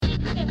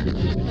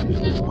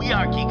We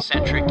are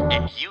geek-centric,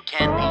 and you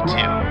can be too.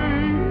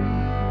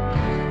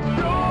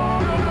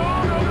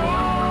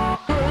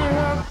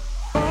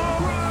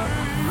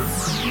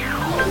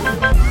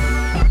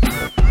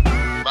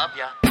 Love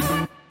ya.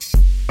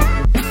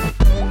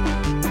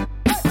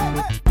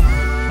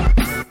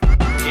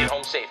 Get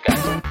home safe,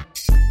 guys.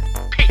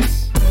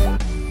 Peace.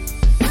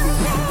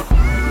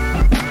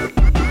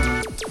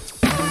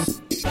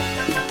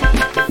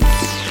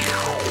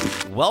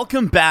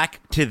 Welcome back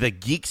to the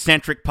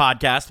Geek-Centric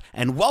Podcast,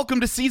 and welcome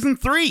to Season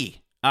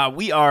 3.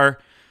 We are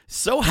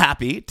so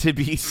happy to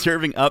be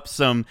serving up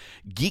some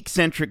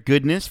geek-centric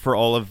goodness for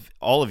all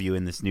of you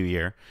in this new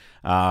year.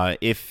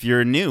 If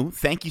you're new,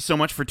 thank you so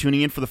much for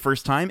tuning in for the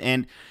first time,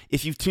 and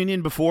if you've tuned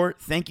in before,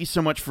 thank you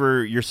so much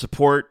for your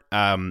support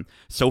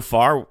so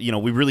far. You know,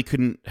 we really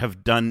couldn't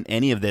have done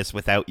any of this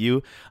without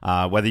you,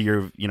 whether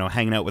you're,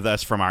 hanging out with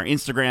us from our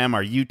Instagram,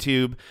 our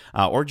YouTube,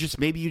 or just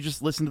maybe you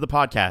just listen to the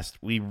podcast.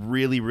 We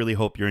really, really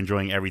hope you're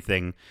enjoying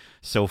everything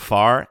so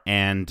far,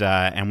 and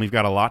we've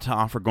got a lot to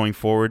offer going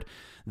forward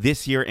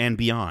this year and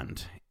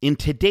beyond. In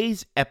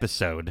today's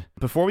episode,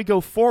 before we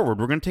go forward,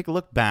 we're going to take a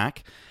look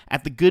back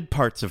at the good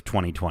parts of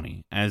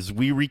 2020 as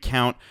we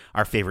recount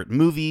our favorite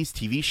movies,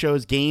 TV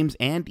shows, games,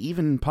 and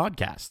even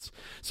podcasts.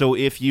 So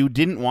if you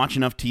didn't watch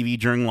enough TV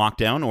during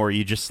lockdown or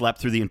you just slept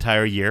through the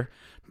entire year,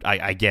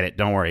 I get it,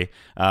 don't worry.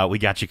 We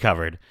got you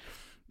covered.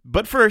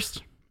 But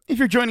first, if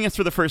you're joining us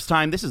for the first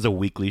time, this is a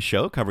weekly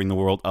show covering the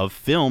world of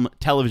film,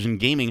 television,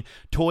 gaming,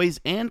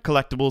 toys, and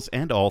collectibles,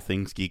 and all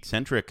things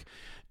geek-centric.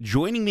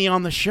 Joining me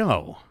on the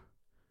show,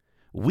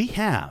 we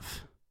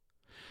have,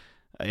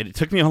 it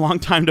took me a long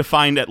time to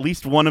find at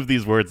least one of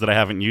these words that I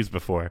haven't used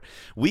before.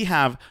 We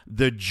have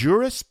the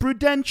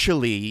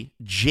jurisprudentially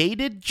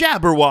jaded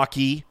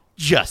Jabberwocky,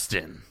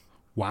 Justin.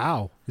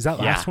 Wow. Is that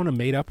last one a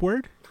made-up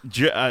word?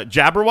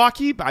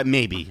 Jabberwocky?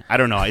 Maybe. I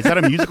don't know. Is that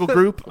a musical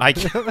group? The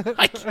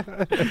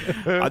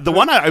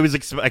one I was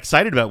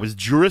excited about was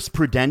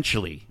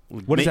jurisprudentially.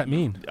 What does that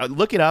mean?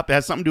 Look it up. It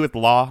has something to do with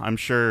law. I'm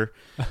sure.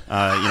 We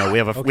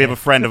have a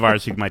friend of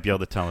ours who might be able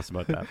to tell us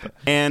about that.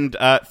 And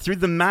through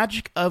the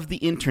magic of the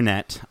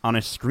internet, on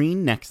a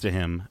screen next to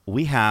him,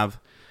 we have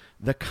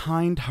the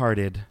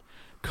kind-hearted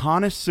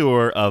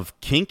connoisseur of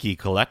kinky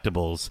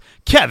collectibles,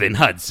 Kevin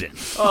Hudson.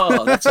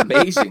 Oh, that's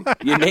amazing.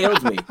 You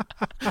nailed me.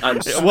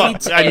 I'm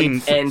sweet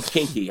and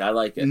kinky. I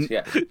like it.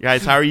 Yeah.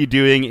 Guys, how are you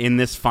doing in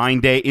this fine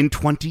day in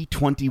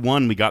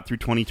 2021? We got through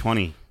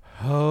 2020.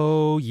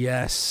 Oh,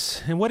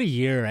 yes. And what a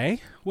year, eh?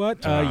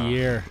 What a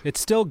year.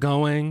 It's still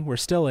going. We're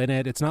still in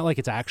it. It's not like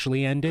it's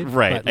actually ended.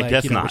 Right. But I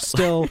guess not. We're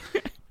still...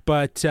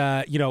 But,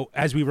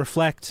 as we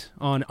reflect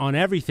on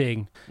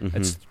everything,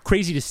 it's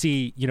crazy to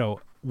see,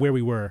 where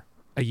we were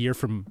a year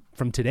from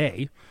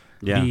today,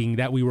 being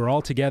that we were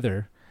all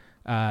together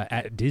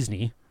at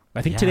Disney.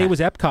 I think today was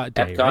Epcot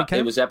Day, right, Kevin?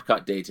 It was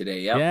Epcot Day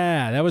today, yeah.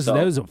 Yeah, that was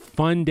a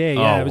fun day.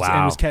 Oh, yeah, it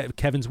wow. was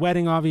Kevin's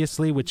wedding,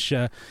 obviously, which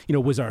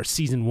was our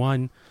season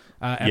 1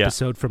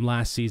 episode from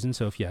last season.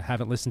 So if you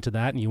haven't listened to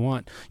that and you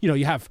want,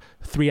 you have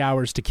 3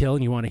 hours to kill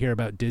and you want to hear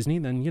about Disney,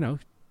 then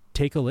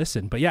take a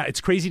listen. But yeah,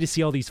 it's crazy to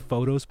see all these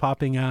photos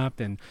popping up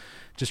and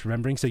just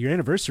remembering. So your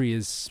anniversary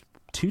is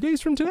 2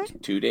 days from today?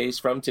 2 days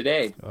from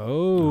today.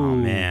 Oh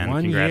man.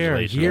 1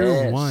 Congratulations. year.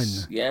 Year yes, one.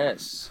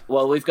 Yes.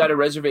 Well, we've got a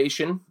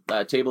reservation,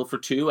 table for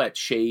two at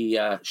Chez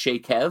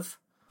Kev.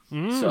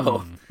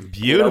 So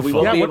beautiful. We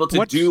won't be able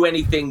to do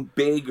anything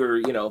big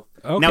or,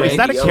 Okay. Now, is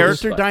that a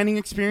character dining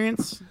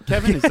experience,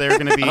 Kevin? Is there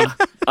going to be...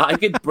 I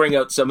could bring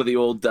out some of the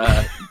old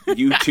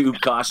YouTube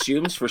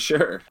costumes for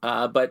sure.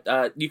 But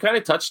you kind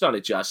of touched on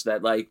it, Just,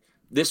 that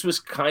this was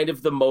kind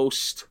of the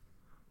most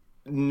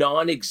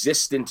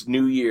non-existent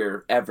New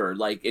Year ever,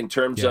 in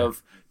terms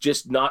of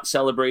just not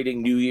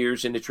celebrating New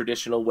Year's in a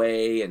traditional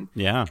way and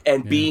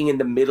being in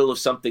the middle of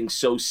something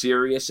so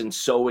serious and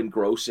so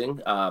engrossing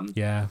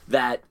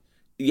that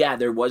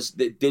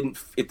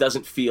it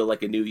doesn't feel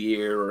like a new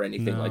year or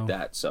anything like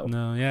that. So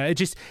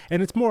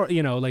it's more,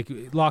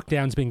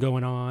 lockdown's been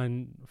going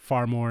on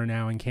far more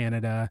now in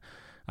Canada.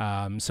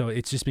 So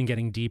it's just been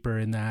getting deeper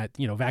in that,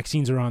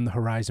 vaccines are on the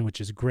horizon, which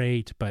is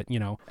great, but,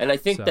 And I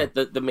think that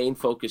the main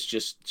focus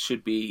just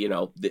should be,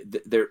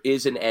 there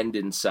is an end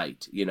in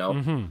sight,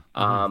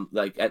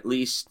 at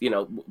least,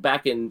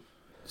 back in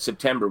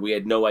September, we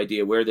had no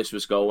idea where this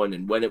was going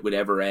and when it would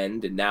ever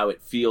end. And now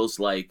it feels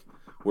like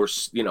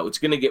it's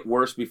going to get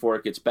worse before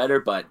it gets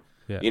better. But,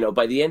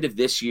 by the end of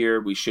this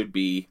year, we should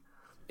be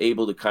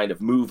able to kind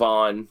of move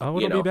on. Oh,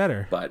 it'll be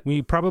better. But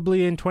we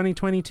probably in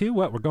 2022,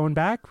 we're going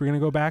back? We're going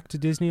to go back to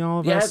Disney,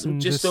 all of us? Yeah,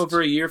 just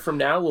over a year from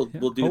now,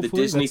 we'll do the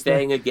Disney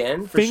thing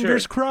again, for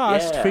fingers sure.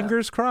 Crossed, yeah.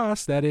 Fingers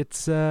crossed that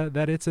it's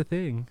a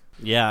thing.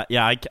 Yeah,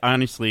 I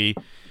honestly,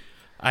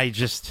 I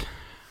just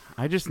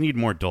need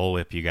more Dole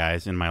Whip, you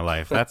guys, in my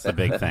life. That's the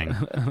big thing.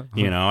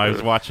 I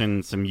was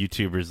watching some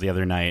YouTubers the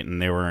other night,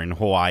 and they were in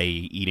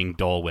Hawaii eating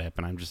Dole Whip,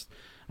 and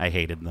I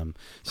hated them.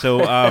 So,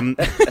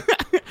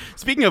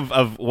 speaking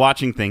of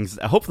watching things,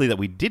 hopefully that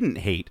we didn't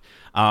hate,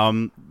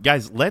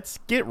 guys, let's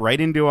get right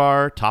into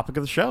our topic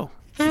of the show.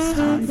 It's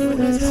time for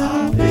the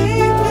topic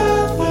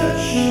of the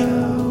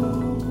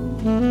show.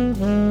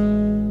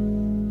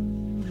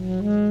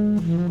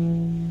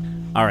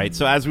 All right.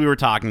 So as we were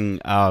talking,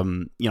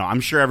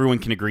 I'm sure everyone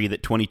can agree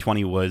that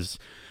 2020 was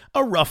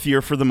a rough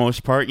year for the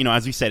most part.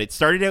 As we said, it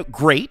started out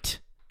great,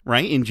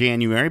 right, in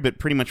January, but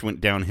pretty much went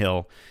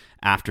downhill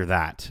after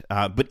that.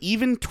 But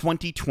even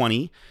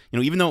 2020,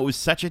 even though it was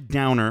such a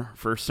downer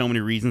for so many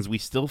reasons, we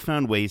still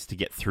found ways to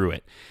get through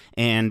it.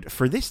 And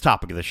for this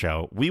topic of the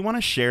show, we want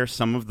to share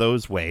some of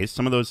those ways,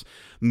 some of those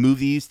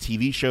movies,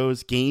 TV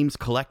shows, games,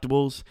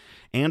 collectibles,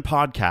 and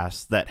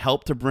podcasts that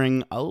help to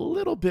bring a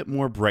little bit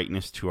more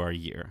brightness to our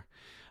year.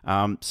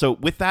 So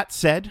with that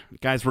said,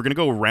 guys, we're going to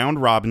go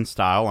round robin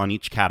style on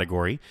each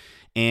category,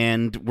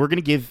 and we're going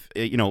to give,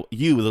 you,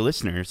 the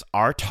listeners,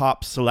 our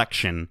top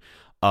selection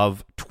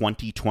of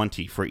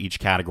 2020 for each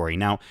category.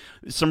 Now,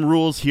 some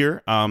rules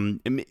here,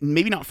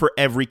 maybe not for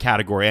every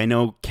category. I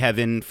know,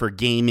 Kevin, for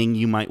gaming,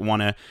 you might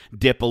want to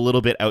dip a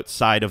little bit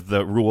outside of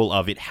the rule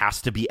of it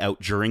has to be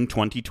out during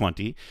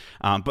 2020.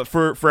 But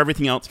for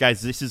everything else,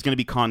 guys, this is going to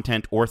be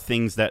content or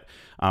things that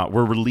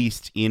were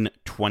released in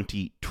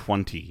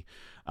 2020.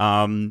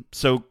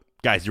 So,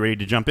 guys, you ready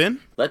to jump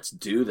in? Let's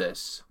do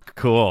this.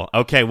 Cool.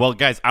 Okay, well,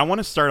 guys, I want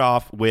to start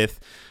off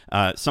with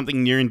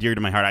something near and dear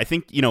to my heart. I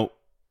think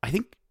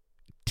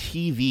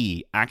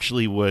TV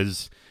actually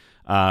was,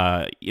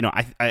 I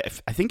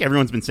think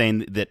everyone's been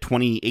saying that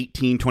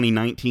 2018,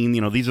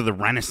 2019, these are the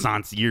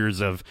renaissance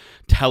years of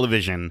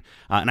television.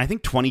 And I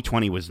think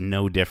 2020 was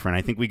no different.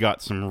 I think we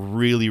got some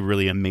really,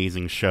 really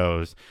amazing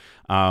shows.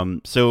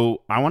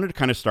 So I wanted to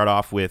kind of start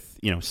off with,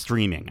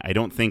 streaming. I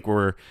don't think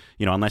we're,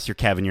 unless you're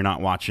Kevin, you're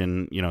not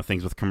watching,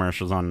 things with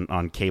commercials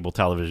on cable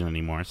television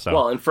anymore. So,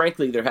 well, and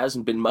frankly, there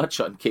hasn't been much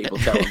on cable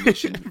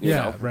television. you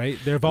know? Right.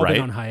 They've all been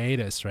on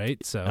hiatus,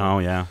 right? So, oh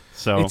yeah.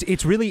 So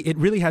it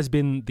really has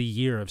been the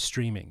year of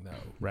streaming, though,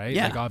 right?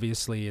 Yeah. Like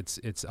obviously, it's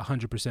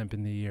 100%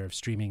 been the year of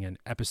streaming and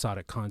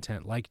episodic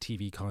content, like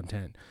TV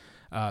content,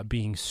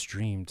 being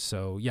streamed.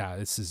 So yeah,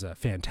 this is a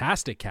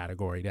fantastic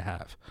category to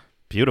have.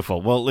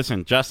 Beautiful. Well,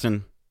 listen,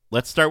 Justin,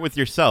 let's start with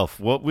yourself.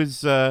 What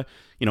was,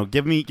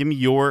 give me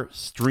your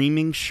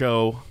streaming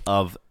show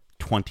of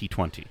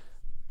 2020.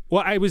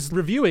 Well, I was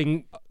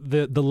reviewing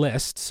the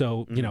list,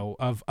 so,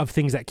 of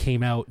things that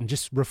came out and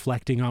just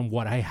reflecting on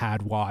what I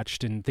had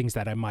watched and things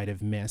that I might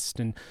have missed.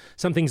 And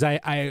some things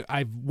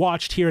I've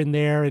watched here and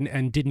there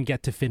and didn't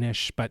get to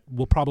finish, but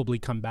will probably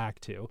come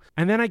back to.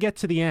 And then I get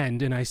to the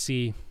end and I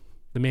see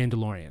The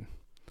Mandalorian.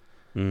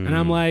 And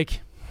I'm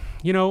like,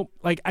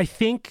 I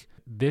think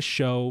this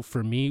show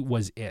for me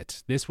was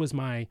it. This was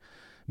my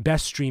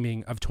best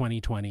streaming of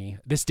 2020.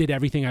 This did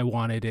everything I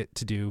wanted it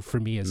to do for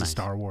me as a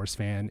Star Wars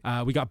fan.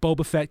 We got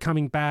Boba Fett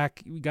coming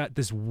back. We got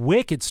this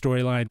wicked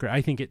storyline.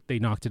 I think they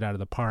knocked it out of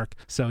the park.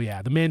 So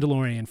yeah, The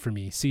Mandalorian for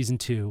me, season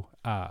 2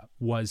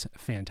 was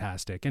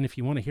fantastic. And if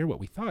you want to hear what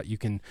we thought, you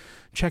can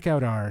check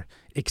out our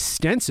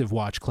extensive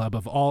watch club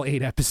of all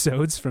 8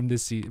 episodes from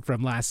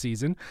from last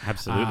season.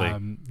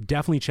 Absolutely.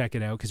 Definitely check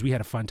it out because we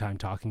had a fun time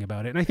talking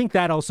about it. And I think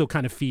that also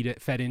kind of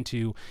fed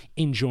into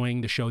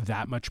enjoying the show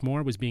that much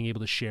more, was being able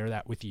to share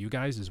that with you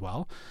guys as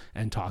well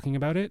and talking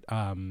about it.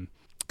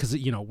 Because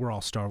we're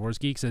all Star Wars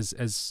geeks,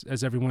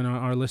 as everyone,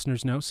 our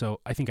listeners know. So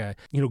I think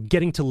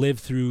getting to live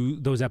through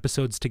those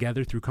episodes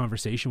together through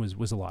conversation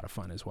was a lot of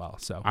fun as well.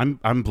 So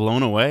I'm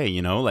blown away.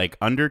 Like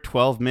under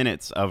 12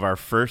 minutes of our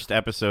first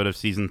episode of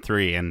season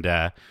 3,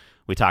 and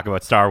we talk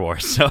about Star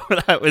Wars. So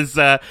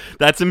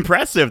that's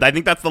impressive. I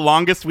think that's the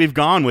longest we've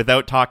gone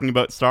without talking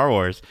about Star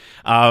Wars.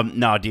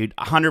 No, dude,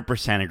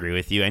 100% agree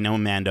with you. I know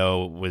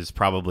Mando was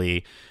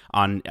probably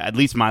on at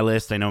least my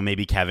list. I know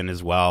maybe Kevin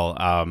as well,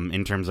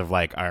 in terms of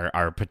like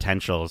our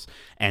potentials,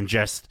 and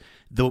just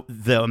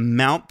the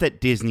amount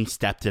that Disney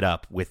stepped it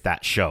up with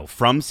that show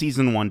from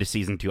season 1 to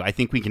season 2. I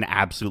think we can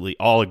absolutely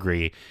all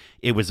agree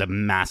it was a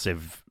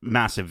massive,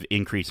 massive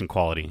increase in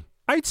quality.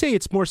 I'd say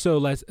it's more so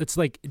less. It's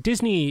like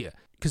Disney,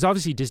 because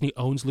obviously Disney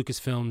owns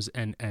Lucasfilms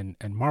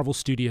and Marvel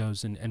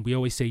Studios, and we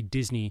always say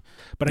Disney,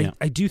 but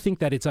I do think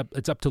that it's up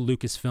to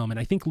Lucasfilm, and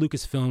I think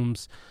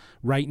Lucasfilms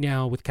right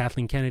now with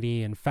Kathleen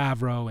Kennedy and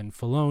Favreau and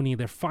Filoni,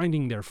 they're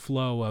finding their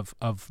flow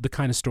of the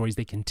kind of stories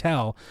they can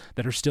tell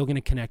that are still going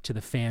to connect to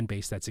the fan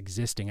base that's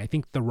existing. I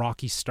think the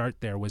rocky start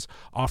there was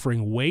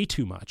offering way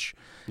too much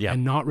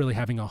and not really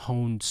having a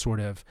honed sort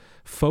of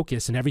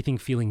focus and everything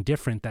feeling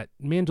different. That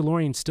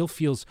Mandalorian still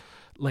feels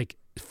like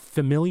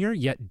familiar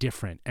yet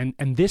different,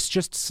 and this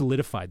just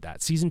solidified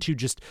that. Season 2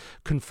 just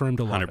confirmed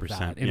a lot of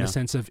that in the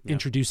sense of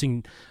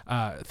introducing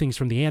things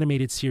from the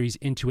animated series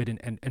into it,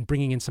 and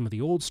bringing in some of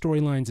the old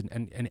storylines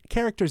and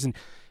characters, and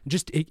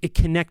just it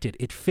connected.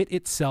 It fit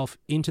itself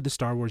into the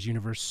Star Wars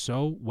universe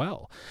so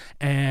well,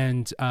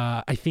 and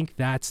I think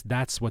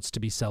that's what's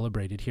to be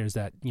celebrated here, is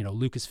that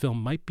Lucasfilm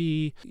might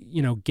be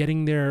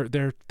getting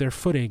their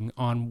footing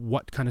on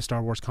what kind of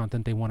Star Wars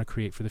content they want to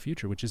create for the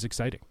future, which is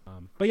exciting.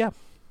 But yeah,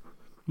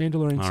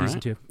 Mandalorian season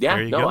 2.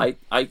 Yeah, no,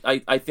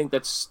 I think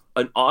that's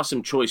an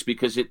awesome choice,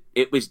 because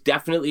it was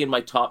definitely in my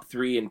top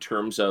 3 in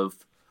terms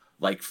of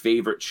like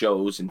favorite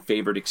shows and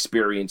favorite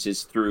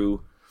experiences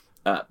through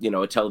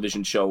a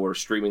television show or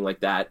streaming like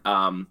that.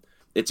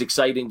 it's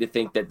exciting to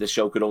think that the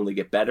show could only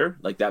get better.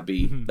 Like that'd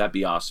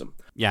be awesome.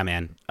 Yeah,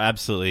 man,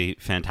 absolutely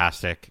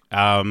fantastic.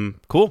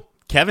 Cool,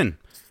 Kevin.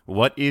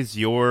 What is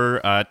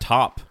your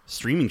top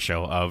streaming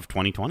show of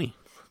 2020?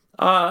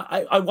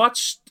 I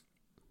watched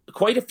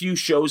quite a few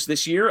shows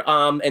this year,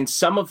 and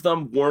some of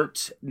them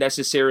weren't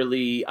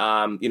necessarily,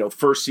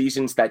 first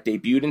seasons that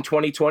debuted in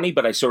 2020,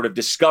 but I sort of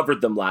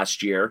discovered them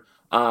last year.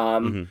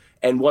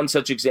 And one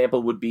such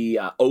example would be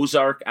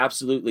Ozark.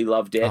 Absolutely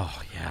loved it.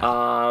 Oh,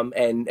 yeah.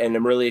 And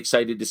I'm really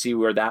excited to see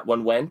where that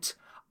one went.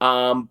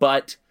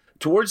 But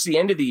towards the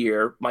end of the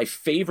year, my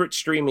favorite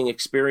streaming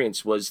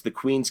experience was The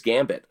Queen's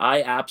Gambit.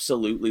 I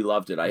absolutely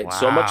loved it. I had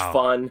so much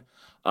fun.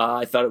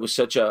 I thought it was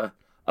such a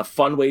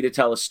fun way to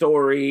tell a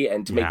story,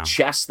 and to make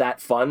chess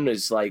that fun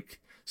is like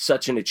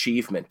such an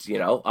achievement,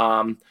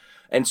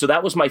 and so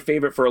that was my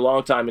favorite for a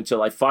long time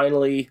until I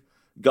finally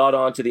got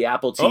onto the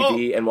Apple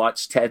TV and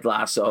watched Ted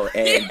Lasso,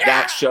 and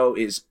that show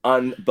is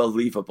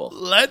unbelievable.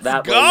 Let's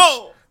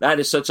go. That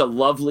is such a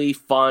lovely,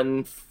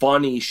 fun,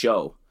 funny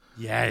show.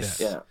 Yes.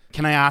 Yeah.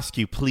 Can I ask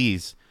you,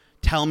 please,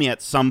 tell me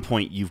at some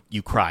point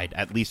you cried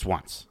at least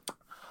once?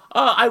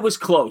 I was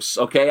close,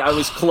 okay? I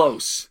was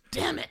close.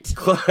 Damn it.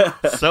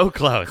 So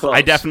close.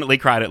 I definitely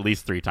cried at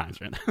least 3 times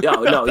right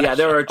now.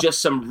 There are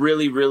just some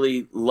really,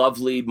 really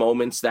lovely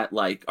moments that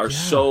like are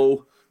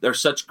they're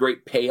such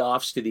great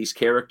payoffs to these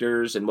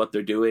characters and what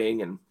they're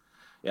doing. And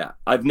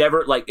I've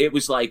never, like, it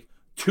was like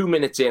 2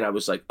 minutes in, I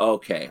was like,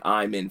 okay,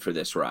 I'm in for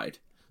this ride.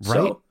 Right.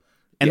 So,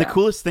 and the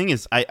coolest thing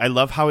is I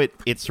love how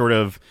it's sort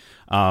of,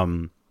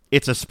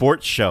 it's a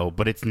sports show,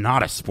 but it's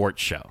not a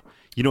sports show.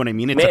 You know what I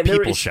mean? It's a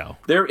people show.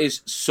 There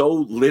is so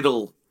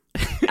little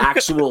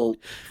actual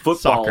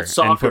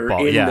soccer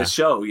in the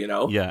show,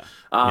 Yeah.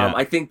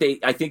 I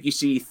think you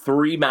see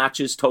 3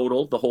 matches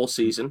total the whole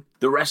season.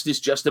 The rest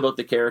is just about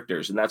the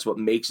characters, and that's what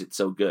makes it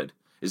so good,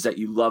 is that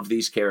you love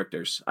these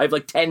characters. I have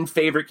like 10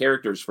 favorite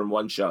characters from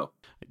one show.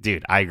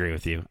 Dude, I agree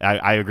with you.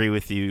 I agree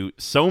with you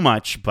so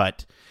much,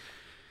 but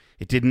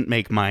it didn't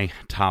make my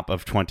top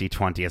of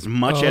 2020 as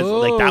much as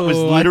like that was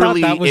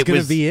literally I thought that was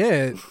going to be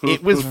it.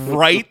 It was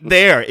right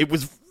there. It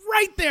was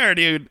right there,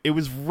 dude. It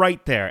was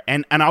right there.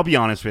 And I'll be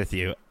honest with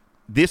you.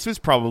 This was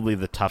probably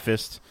the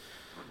toughest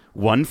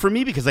one for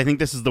me because I think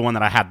this is the one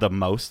that I had the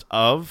most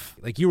of.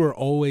 Like you were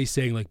always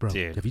saying like, bro,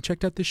 dude, have you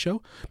checked out this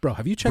show? Bro,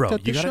 have you checked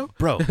out this show?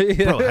 Bro,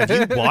 have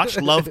you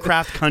watched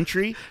Lovecraft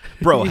Country?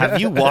 Bro,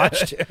 have you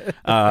watched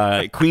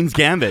Queen's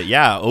Gambit?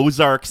 Yeah,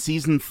 Ozark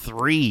Season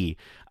 3.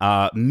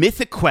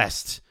 Mythic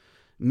Quest,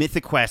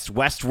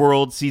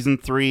 Westworld Season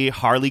 3,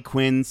 Harley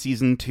Quinn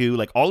Season 2,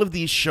 like all of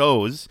these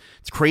shows.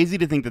 It's crazy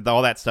to think that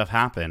all that stuff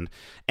happened.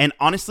 And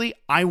honestly,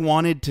 I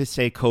wanted to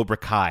say Cobra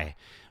Kai,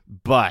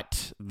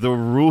 but the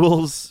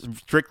rules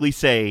strictly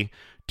say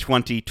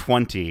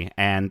 2020,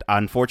 and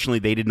unfortunately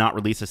they did not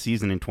release a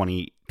season in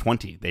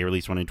 2020. They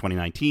released one in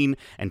 2019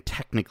 and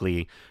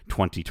technically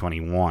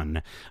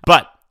 2021.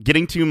 But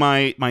getting to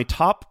my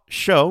top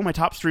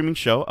streaming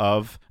show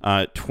of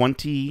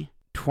 2020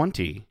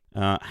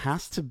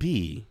 has to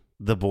be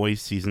The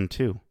Boys Season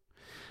 2.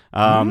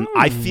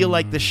 I feel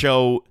like the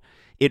show,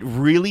 it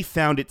really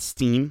found its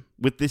steam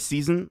with this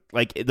season.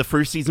 Like the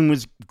first season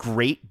was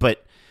great,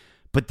 but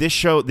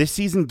this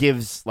season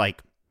gives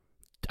like,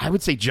 I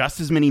would say just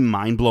as many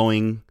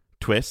mind-blowing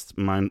twists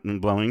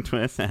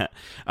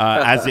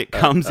as it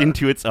comes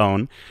into its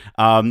own.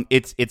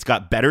 It's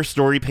got better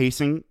story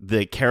pacing.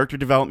 The character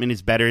development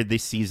is better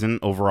this season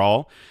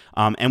overall.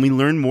 And we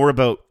learn more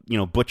about,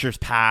 Butcher's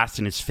past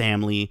and his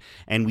family,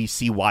 and we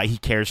see why he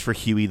cares for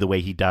Huey the way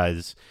he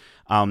does.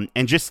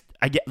 And just,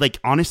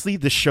 honestly,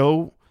 the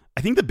show,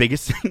 I think the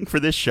biggest thing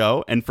for this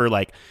show and for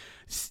like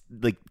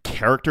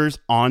characters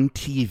on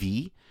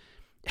TV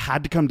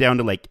had to come down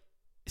to like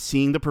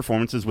seeing the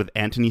performances with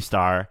Anthony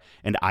Starr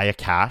and Aya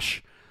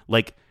Cash.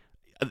 Like,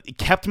 it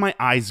kept my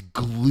eyes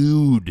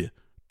glued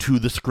to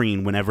the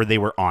screen whenever they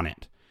were on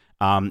it.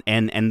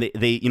 And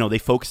they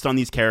focused on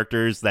these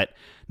characters that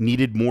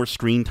needed more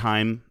screen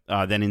time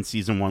than in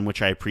season 1,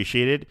 which I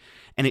appreciated.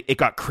 And it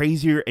got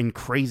crazier and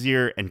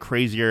crazier and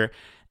crazier.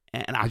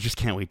 And I just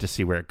can't wait to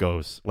see where it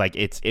goes. Like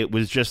it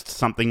was just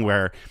something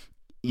where,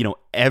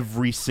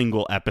 every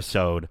single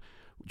episode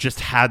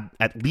just had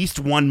at least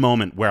one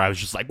moment where I was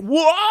just like,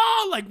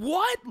 whoa, like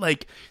what?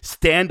 Like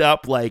stand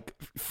up, like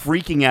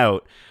freaking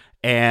out.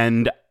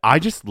 And I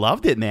just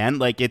loved it, man.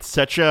 Like it's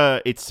such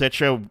a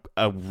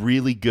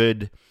really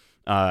good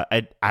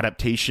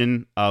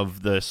adaptation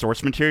of the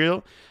source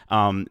material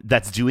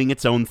that's doing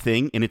its own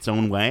thing in its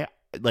own way.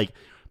 Like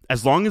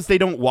as long as they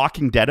don't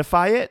Walking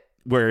Deadify it,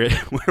 where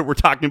we're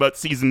talking about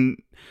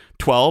season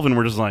 12 and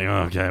we're just like,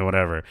 oh, okay,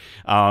 whatever.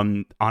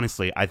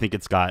 Honestly, I think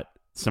it's got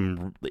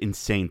some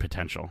insane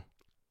potential.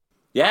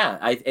 Yeah,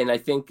 I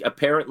think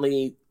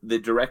apparently the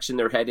direction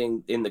they're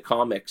heading in the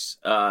comics,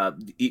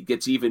 it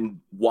gets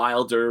even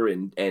wilder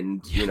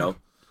and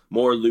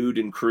more lewd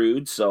and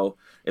crude. So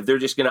if they're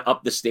just going to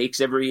up the stakes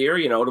every year,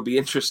 it'll be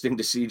interesting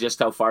to see just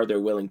how far they're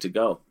willing to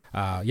go.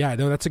 Yeah,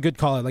 no, that's a good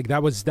call. Like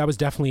that was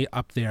definitely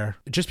up there,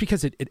 just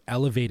because it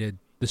elevated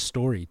the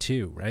story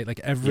too, right? Like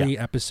every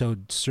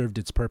episode served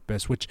its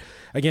purpose, which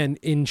again,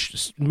 in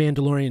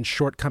Mandalorian's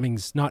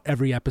shortcomings, not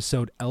every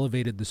episode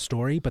elevated the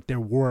story, but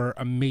there were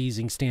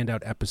amazing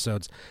standout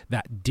episodes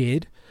that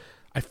did.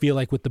 I feel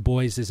like with The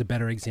Boys is a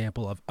better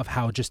example of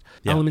how just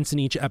elements in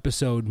each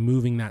episode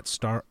moving that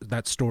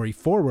story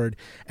forward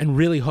and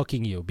really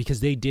hooking you,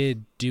 because they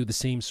did do the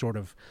same sort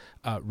of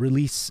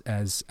release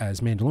as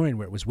Mandalorian,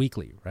 where it was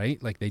weekly,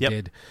 right? Like they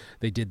did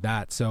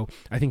that. So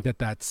I think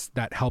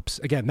that helps.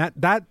 Again,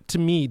 that to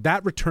me,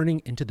 that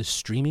returning into the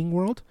streaming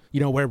world,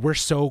 where we're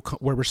so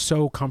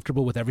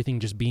comfortable with everything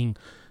just being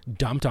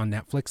dumped on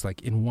Netflix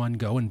like in one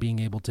go and being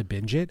able to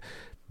binge it.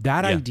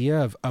 That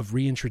idea of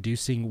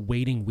reintroducing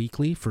waiting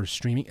weekly for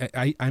streaming,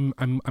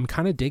 I'm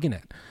kind of digging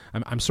it.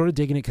 I'm sort of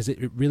digging it because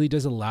it really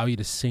does allow you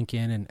to sink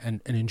in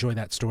and enjoy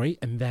that story,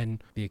 and then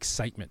the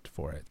excitement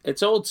for it.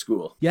 It's old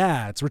school.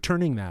 Yeah, it's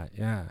returning that.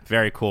 Yeah,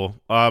 very cool.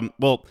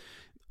 Well,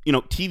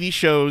 TV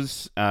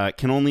shows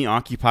can only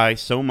occupy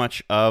so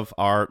much of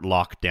our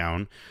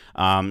lockdown.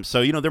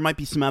 So there might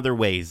be some other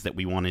ways that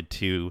we wanted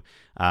to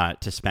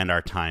spend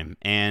our time,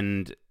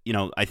 and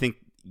I think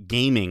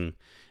gaming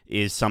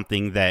is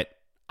something that.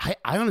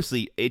 I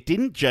honestly, it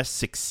didn't just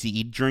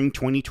succeed during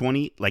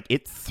 2020, like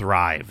it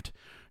thrived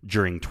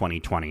during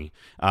 2020.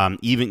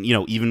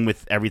 Even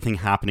with everything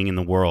happening in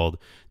the world,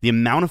 the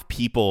amount of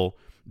people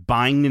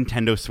buying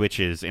Nintendo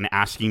Switches and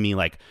asking me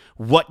like,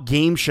 what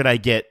game should I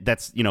get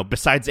that's,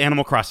 besides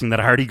Animal Crossing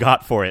that I already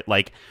got for it,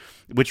 like,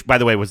 which by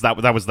the way was that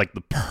was like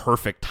the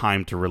perfect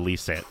time to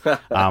release it.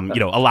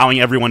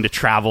 Allowing everyone to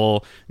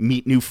travel,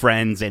 meet new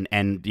friends, and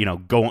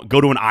go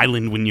to an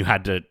island when you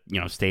had to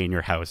stay in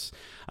your house.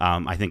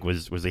 I think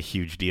was a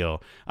huge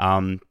deal.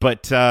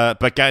 But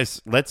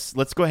guys,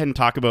 let's go ahead and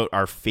talk about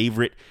our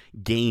favorite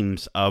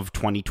games of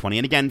 2020.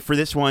 And again, for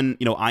this one,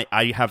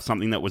 I have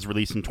something that was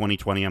released in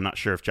 2020. I'm not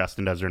sure if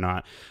Justin does or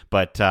not,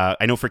 but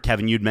I know for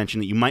Kevin, you'd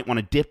mentioned that you might want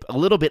to dip a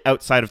little bit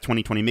outside of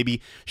 2020, maybe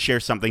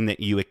share something that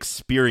you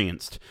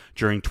experienced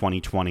during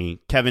 2020.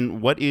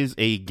 Kevin, what is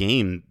a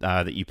game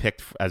that you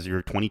picked as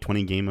your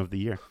 2020 game of the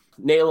year?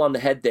 Nail on the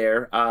head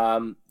there.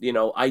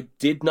 I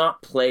did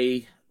not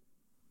play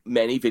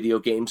many video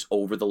games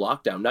over the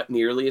lockdown, not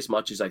nearly as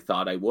much as I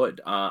thought I would.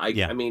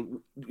 I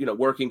mean,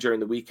 working during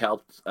the week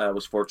helped. I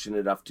was fortunate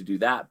enough to do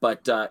that,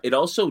 but it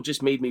also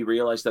just made me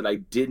realize that I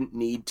didn't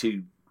need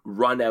to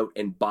run out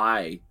and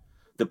buy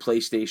the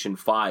PlayStation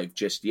 5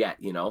 just yet.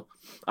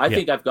 I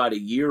think I've got a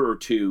year or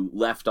two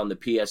left on the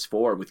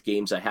PS4 with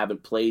games I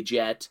haven't played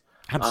yet.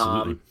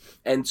 Absolutely.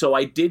 And so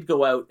I did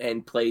go out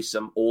and play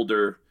some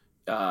older,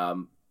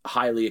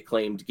 highly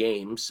acclaimed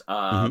games.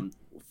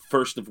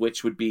 First of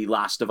which would be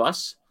Last of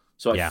Us.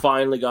 So I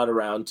finally got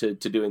around to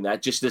doing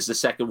that just as the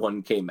second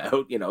one came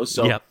out,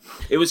 So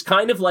it was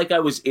kind of like I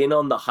was in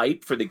on the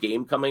hype for the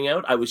game coming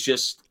out. I was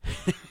just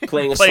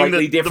playing a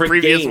slightly different the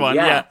previous game.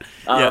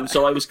 One.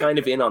 So I was kind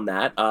of in on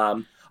that.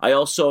 I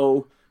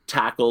also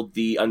tackled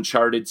the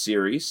Uncharted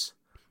series,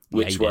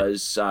 which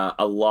was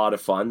a lot of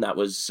fun. That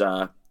was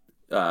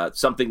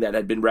something that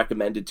had been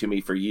recommended to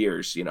me for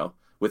years,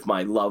 with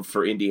my love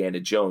for Indiana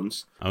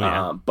Jones.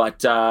 No,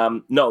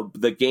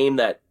 the game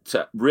that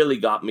really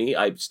got me,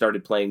 I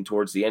started playing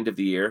towards the end of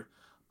the year,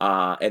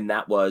 and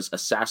that was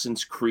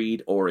Assassin's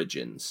Creed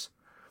Origins.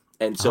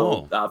 And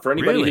so, for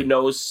anybody who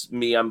knows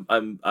me,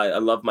 I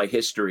love my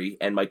history,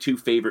 and my two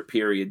favorite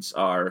periods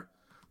are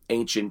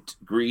ancient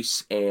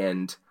Greece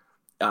and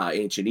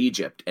ancient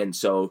Egypt. And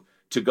so,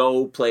 to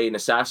go play an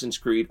Assassin's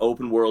Creed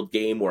open world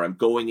game where I'm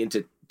going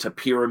into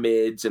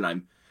pyramids and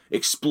I'm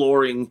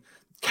exploring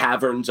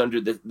caverns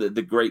under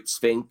the Great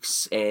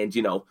Sphinx, and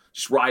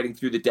just riding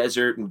through the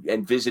desert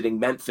and visiting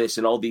Memphis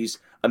and all these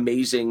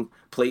amazing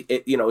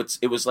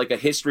it was like a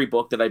history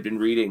book that I've been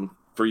reading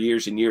for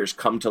years and years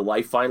come to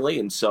life finally.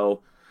 And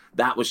so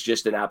that was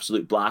just an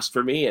absolute blast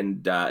for me.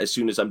 And as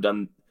soon as I'm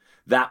done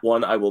that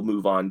one, I will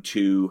move on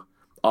to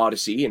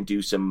Odyssey and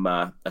do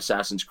some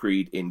Assassin's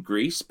Creed in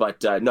Greece.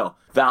 But no,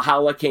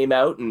 Valhalla came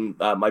out, and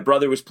my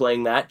brother was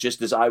playing that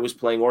just as I was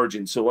playing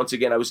Origins. So once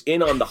again, I was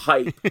in on the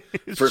hype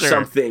for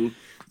something.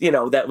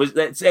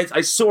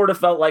 I sort of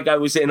felt like I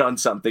was in on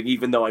something,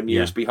 even though I'm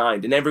years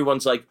behind. And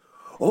everyone's like,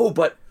 oh,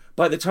 but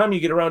by the time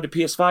you get around to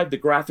PS5, the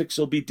graphics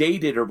will be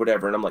dated or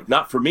whatever. And I'm like,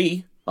 not for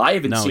me. I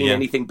haven't seen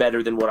anything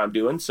better than what I'm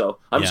doing. So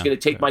I'm just going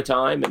to take my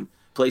time and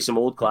play some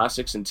old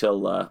classics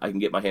until I can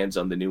get my hands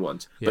on the new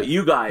ones. But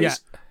you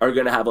guys are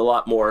going to have a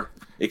lot more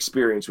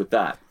experience with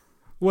that.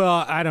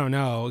 Well, I don't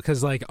know,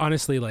 because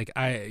honestly,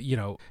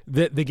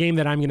 the game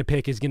that I'm going to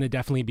pick is going to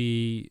definitely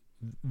be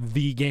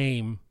the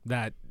game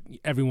that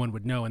everyone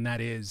would know, and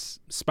that is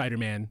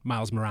Spider-Man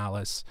Miles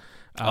Morales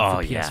for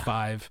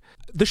PS5.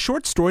 The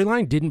short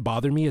storyline didn't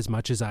bother me as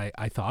much as I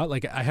thought.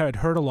 I had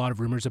heard a lot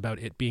of rumors about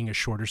it being a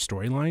shorter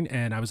storyline,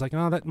 and I was like,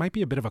 oh, that might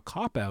be a bit of a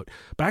cop-out.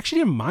 But I actually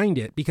didn't mind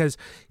it, because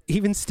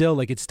even still,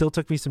 it still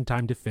took me some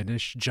time to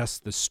finish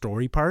just the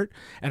story part,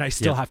 and I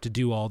still have to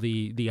do all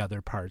the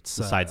other parts.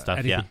 The side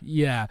stuff,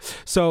 Yeah.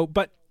 So,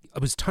 but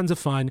It was tons of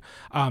fun.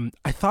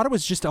 I thought it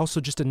was just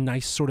a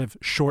nice sort of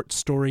short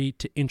story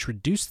to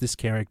introduce this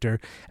character,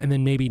 and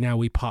then maybe now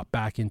we pop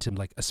back into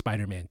like a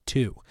Spider-Man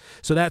 2.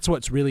 So that's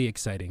what's really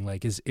exciting,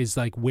 like is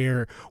like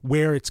where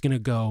it's gonna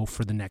go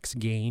for the next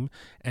game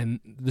and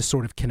the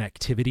sort of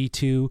connectivity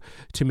to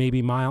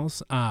maybe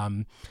Miles.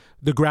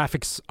 The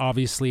graphics,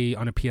 obviously,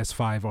 on a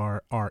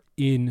PS5 are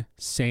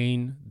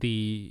insane.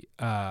 The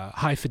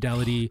high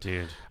fidelity,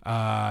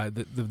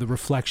 the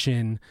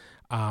reflection.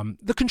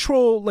 The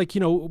control, like,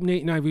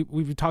 Nate and I,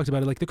 we've talked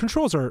about it, like the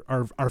controls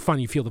are fun.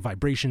 You feel the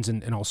vibrations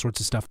and all sorts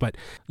of stuff, but,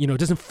 it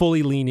doesn't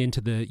fully lean into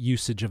the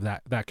usage of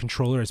that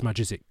controller as much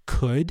as it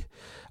could,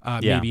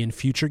 maybe in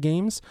future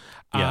games.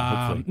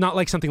 Hopefully. Not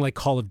like something like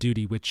Call of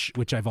Duty,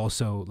 which I've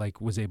also like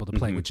was able to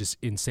play, which is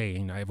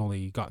insane. I've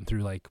only gotten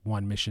through like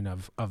one mission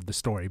of the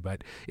story,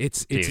 but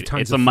it's a ton.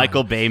 It's a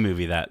Michael Bay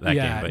movie that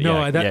game. But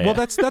well,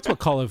 that's what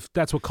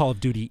Call of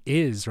Duty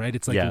is, right?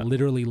 It's like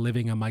literally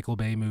living a Michael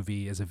Bay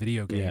movie as a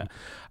video game.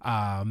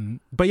 Yeah.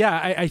 But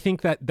yeah, I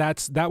think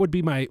that would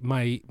be my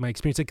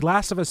experience. Like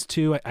Last of Us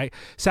 2, I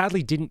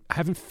sadly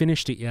haven't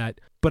finished it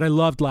yet, but I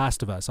loved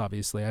Last of Us.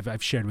 Obviously,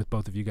 I've shared with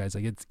both of you guys.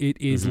 Like it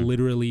is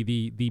literally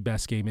the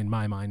best game in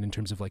my mind in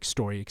terms of like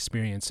story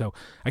experience. So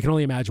I can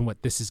only imagine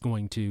what this is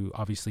going to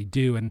obviously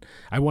do. And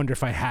I wonder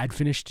if I had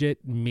finished it,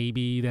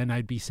 maybe then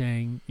I'd be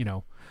saying,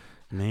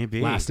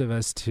 maybe Last of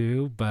Us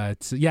 2.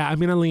 But yeah, I'm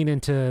gonna lean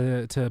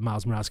into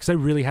Miles Morales because I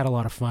really had a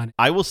lot of fun.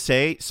 I will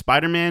say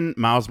Spider-Man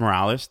Miles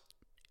Morales.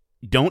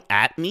 Don't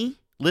at me,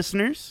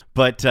 listeners,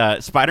 but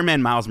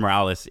Spider-Man Miles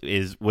Morales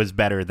was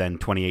better than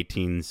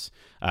 2018's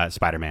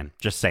Spider-Man.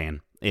 Just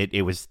saying.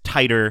 It was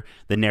tighter.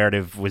 The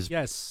narrative was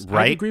right.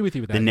 I agree with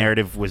you with that. The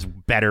narrative was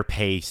better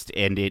paced,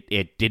 and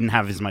it didn't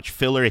have as much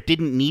filler. It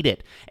didn't need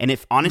it. And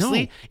if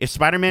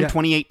Spider-Man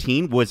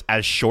 2018 was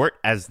as short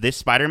as this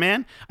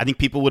Spider-Man, I think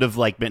people would have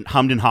like been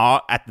hummed and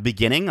hawed at the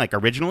beginning, like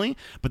originally,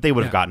 but they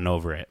would have gotten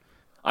over it.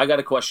 I got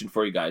a question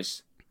for you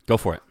guys. Go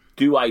for it.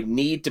 Do I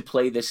need to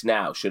play this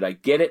now? Should I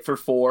get it for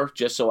 4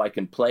 just so I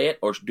can play it,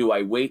 or do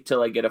I wait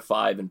till I get a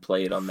 5 and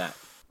play it on that?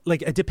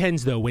 Like, it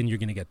depends, though, when you're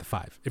going to get the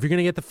 5. If you're going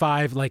to get the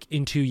 5, like,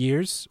 in 2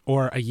 years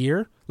or a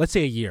year, let's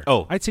say a year.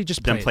 Oh, I'd say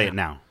just play it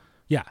now.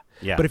 Yeah.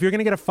 But if you're going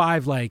to get a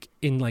 5, like,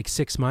 in, like,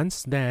 6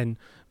 months, then,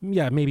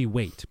 yeah, maybe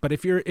wait. But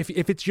if you're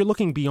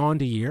looking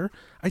beyond a year,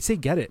 I'd say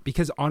get it.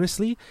 Because,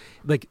 honestly,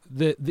 like,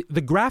 the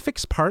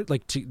graphics part,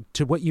 like,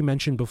 to what you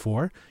mentioned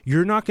before,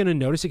 you're not going to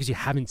notice it because you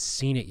haven't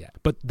seen it yet.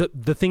 But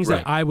the things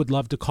that I would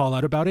love to call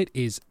out about it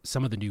is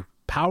some of the new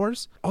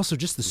powers, also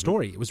just the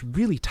story. It was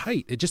really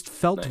tight. It just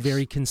felt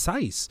very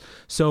concise.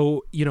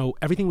 So,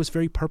 everything was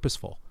very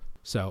purposeful.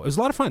 So it was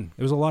a lot of fun.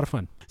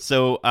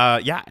 So,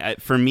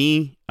 for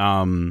me,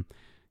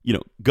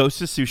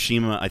 Ghost of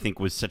Tsushima, I think,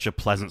 was such a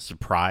pleasant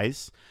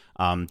surprise,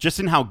 just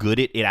in how good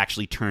it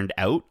actually turned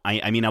out.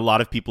 I mean, a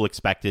lot of people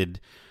expected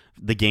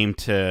the game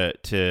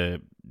to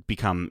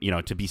become,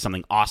 to be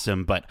something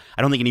awesome, but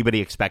I don't think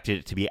anybody expected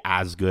it to be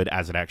as good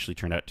as it actually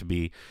turned out to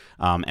be.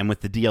 And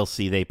with the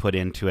DLC they put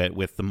into it,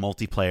 with the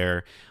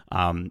multiplayer,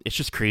 it's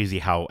just crazy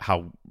how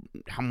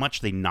much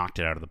they knocked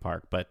it out of the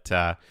park. But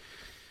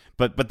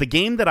the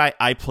game that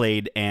I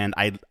played, and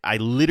I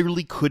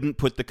literally couldn't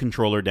put the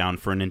controller down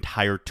for an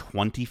entire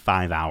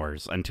 25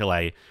 hours until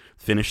I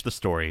finished the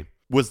story,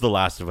 was The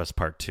Last of Us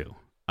Part 2.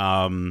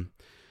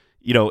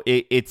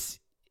 It's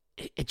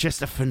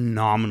just a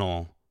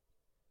phenomenal,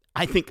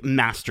 I think,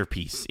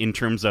 masterpiece in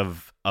terms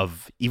of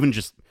even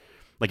just,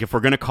 like, if we're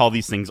going to call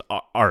these things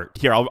art.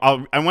 Here,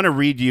 I want to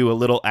read you a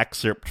little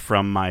excerpt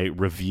from my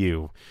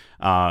review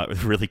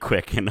really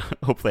quick, and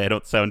hopefully I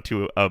don't sound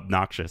too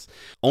obnoxious.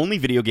 Only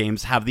video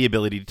games have the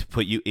ability to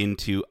put you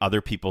into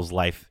other people's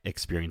life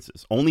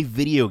experiences. Only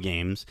video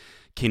games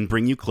can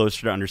bring you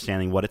closer to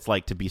understanding what it's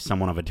like to be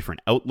someone of a different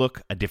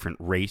outlook, a different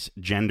race,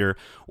 gender,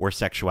 or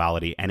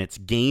sexuality. And it's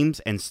games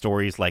and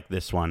stories like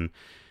this one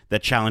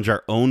that challenge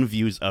our own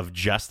views of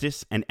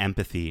justice and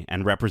empathy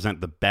and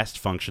represent the best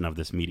function of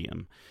this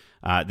medium.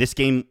 This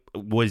game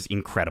was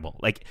incredible.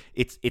 Like,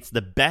 it's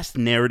the best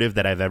narrative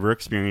that I've ever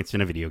experienced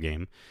in a video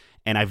game,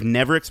 and I've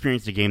never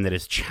experienced a game that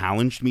has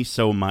challenged me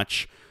so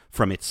much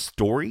from its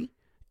story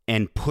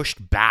and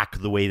pushed back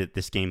the way that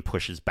this game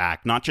pushes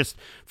back. Not just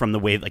from the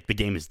way, like, the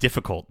game is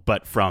difficult,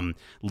 but from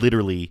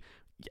literally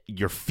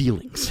your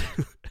feelings.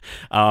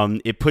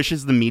 It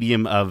pushes the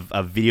medium of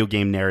video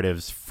game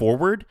narratives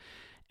forward.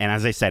 And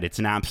as I said, it's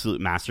an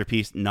absolute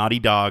masterpiece. Naughty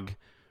Dog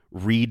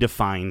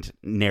redefined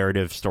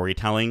narrative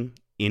storytelling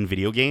in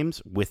video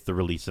games with the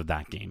release of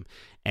that game.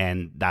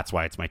 And that's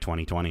why it's my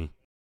 2020.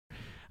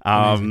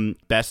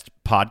 Best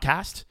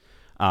podcast.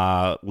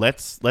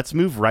 Let's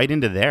move right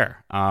into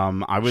there.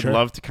 I would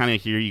love to kind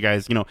of hear you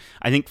guys,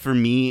 I think for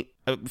me,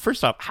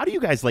 first off, how do you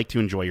guys like to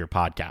enjoy your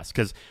podcast?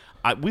 Because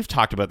we've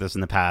talked about this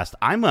in the past.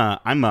 I'm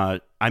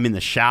in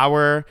the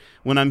shower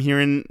when I'm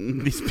hearing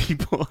these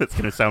people. It's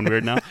gonna sound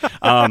weird now.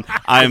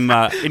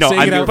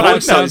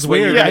 Sounds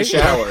weird. Yeah, right?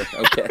 Shower.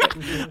 Okay.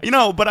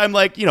 But I'm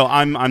like,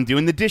 I'm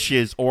doing the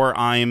dishes, or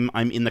I'm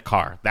in the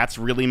car. That's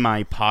really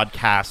my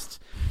podcast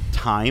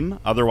time.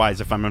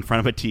 Otherwise, if I'm in front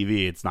of a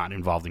TV, it's not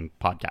involving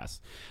podcasts.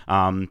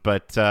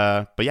 But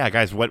yeah,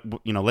 guys,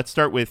 let's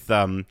start with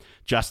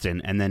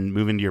Justin and then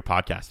move into your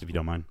podcast if you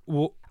don't mind.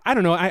 Well, I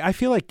don't know. I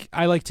feel like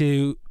I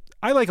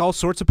like all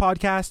sorts of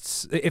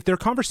podcasts. If they're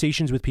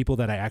conversations with people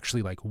that I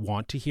actually like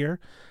want to hear,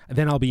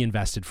 then I'll be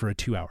invested for a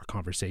 2-hour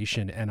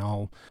conversation, and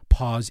I'll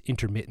pause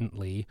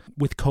intermittently.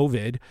 With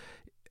COVID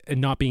and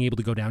not being able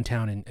to go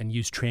downtown and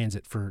use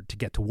transit to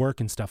get to work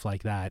and stuff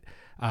like that,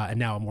 and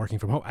now I'm working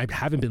from home, I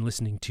haven't been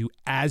listening to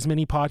as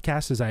many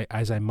podcasts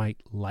as I might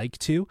like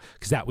to,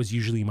 because that was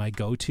usually my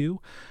go-to.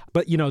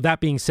 But that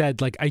being said,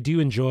 like, I do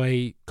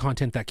enjoy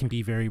content that can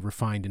be very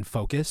refined and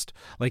focused.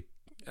 Like,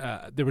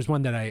 there was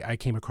one that I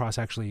came across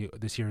actually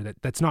this year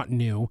that's not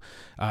new.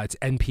 It's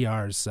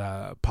NPR's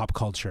Pop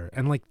Culture,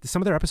 and like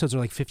some of their episodes are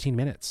like 15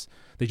 minutes.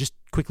 They just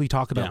quickly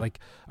talk about like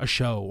a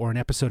show or an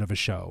episode of a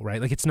show, right?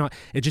 Like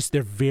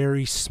they're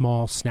very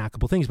small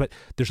snackable things, but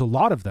there's a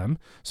lot of them,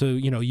 so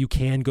you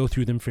can go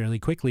through them fairly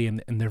quickly,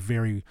 and they're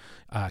very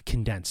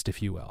condensed,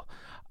 if you will.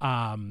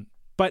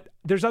 But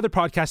there's other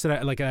podcasts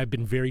that I've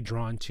been very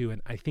drawn to,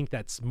 and I think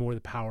that's more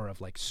the power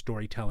of like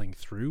storytelling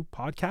through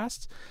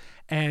podcasts.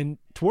 And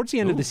towards the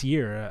end of this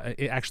year,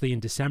 actually in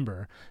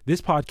December,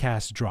 this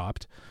podcast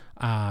dropped,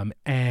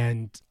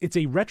 and it's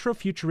a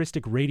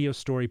retro-futuristic radio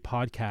story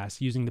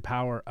podcast using the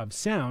power of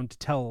sound to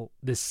tell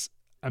this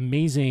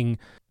amazing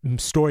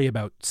story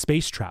about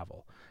space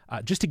travel.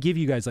 Just to give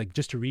you guys,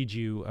 just to read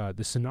you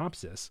the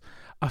synopsis,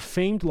 a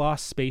famed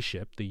lost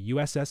spaceship, the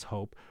USS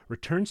Hope,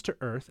 returns to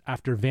Earth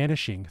after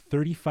vanishing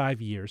 35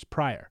 years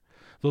prior.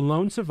 The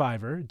lone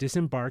survivor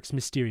disembarks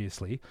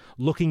mysteriously,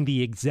 looking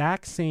the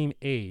exact same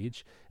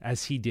age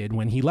as he did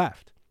when he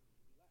left.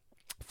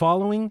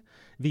 Following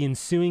the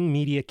ensuing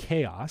media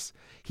chaos,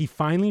 he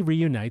finally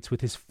reunites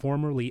with his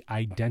formerly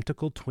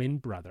identical twin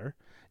brother,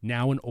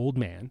 now an old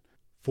man,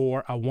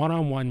 for a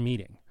one-on-one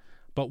meeting.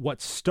 But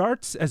what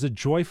starts as a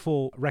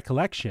joyful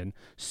recollection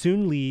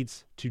soon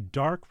leads to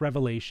dark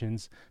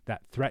revelations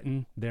that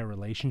threaten their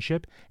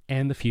relationship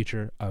and the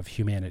future of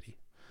humanity.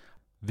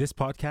 This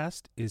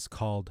podcast is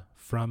called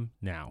From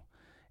Now,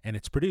 and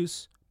it's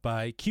produced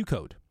by Q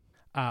Code.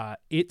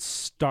 It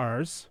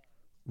stars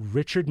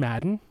Richard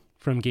Madden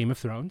from Game of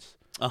Thrones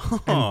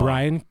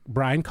and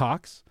Brian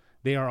Cox.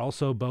 They are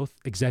also both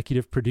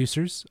executive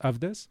producers of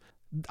this.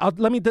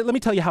 Let me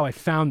tell you how I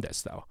found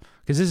this, though,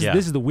 because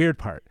this is the weird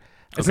part.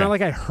 It's not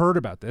like I heard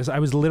about this. I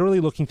was literally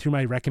looking through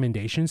my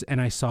recommendations,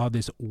 and I saw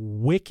this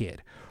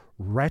wicked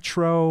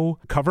retro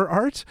cover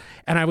art,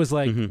 and I was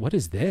like, what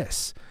is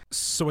this?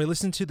 So I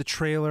listened to the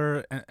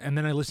trailer, and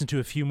then I listened to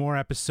a few more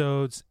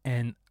episodes,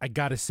 and I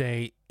gotta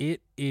say,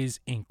 it is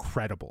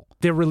incredible.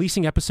 They're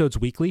releasing episodes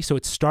weekly, so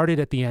it started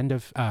at the end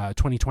of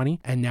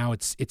 2020, and now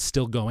it's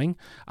still going.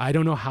 I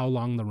don't know how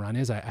long the run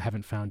is. I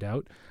haven't found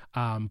out.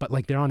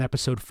 But they're on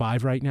episode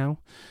 5 right now,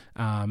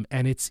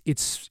 and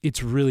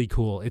it's really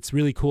cool. It's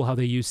really cool how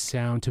they use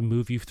sound to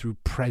move you through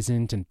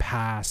present and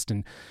past,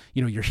 and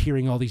you're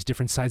hearing all these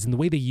different sides, and the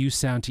way they use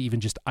sound to even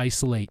just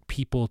isolate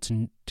people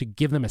to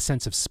give them a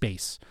sense of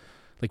space.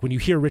 Like when you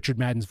hear Richard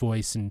Madden's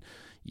voice, and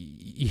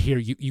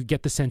you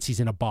get the sense he's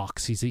in a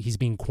box. He's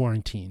being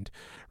quarantined,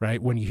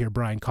 right? When you hear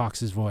Brian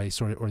Cox's voice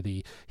or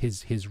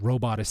his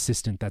robot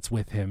assistant that's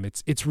with him,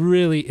 it's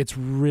really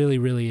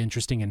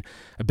interesting and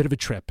a bit of a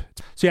trip.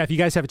 So yeah, if you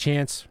guys have a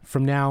chance,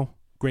 From Now,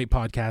 great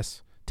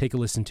podcast. Take a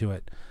listen to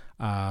it.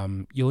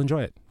 You'll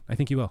enjoy it. I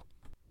think you will.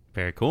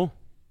 Very cool.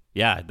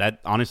 Yeah, that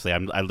honestly,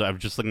 I'm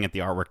just looking at the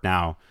artwork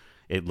now.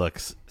 It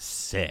looks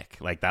sick.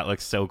 Like that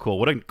looks so cool.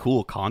 What a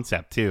cool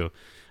concept too.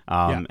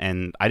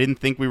 And I didn't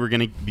think we were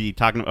going to be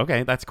talking.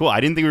 Okay, that's cool.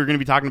 I didn't think we were going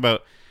to be talking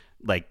about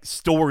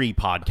story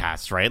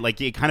podcasts, right? Like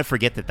you kind of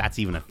forget that that's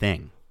even a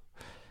thing.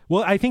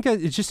 Well, I think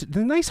it's just a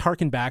nice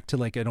harken back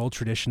to an old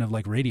tradition of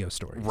radio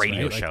stories,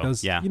 radio right? show.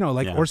 Those, yeah,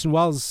 Orson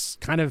Welles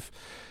kind of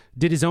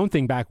did his own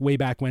thing way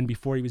back when,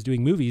 before he was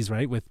doing movies,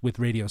 right? With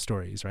radio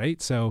stories,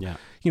 right? So,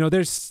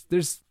 there's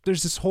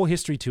this whole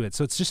history to it.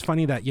 So it's just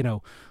funny that,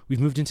 we've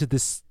moved into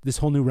this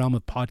whole new realm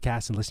of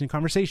podcasts and listening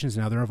conversations.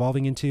 Now they're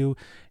evolving into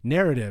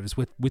narratives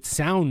with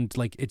sound.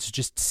 Like it's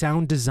just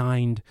sound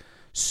designed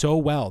so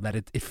well that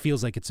it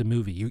feels like it's a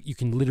movie. You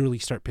can literally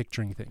start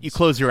picturing things. You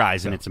close your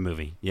eyes and it's a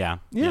movie. Yeah,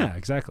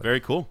 exactly.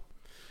 Very cool.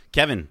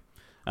 Kevin,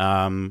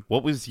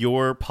 what was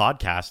your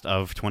podcast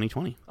of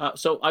 2020?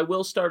 So I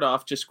will start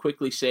off just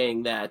quickly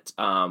saying that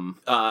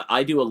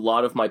I do a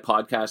lot of my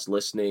podcast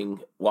listening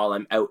while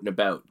I'm out and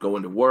about,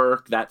 going to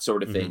work, that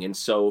sort of thing. And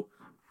so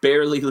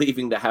barely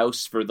leaving the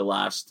house for the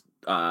last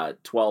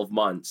 12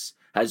 months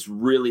has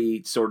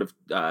really sort of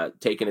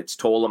taken its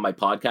toll on my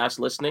podcast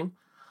listening.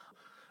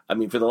 I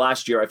mean, for the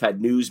last year, I've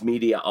had news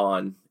media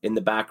on in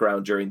the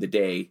background during the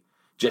day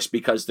just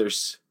because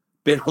there's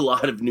been a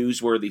lot of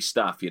newsworthy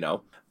stuff,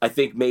 I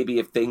think maybe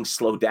if things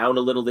slow down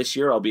a little this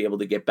year, I'll be able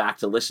to get back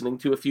to listening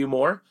to a few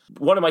more.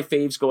 One of my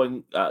faves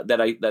going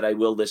that I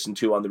will listen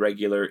to on the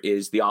regular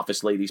is the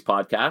Office Ladies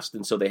podcast.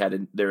 And so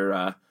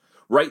they're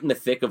right in the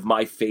thick of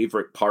my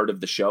favorite part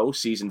of the show,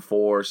 season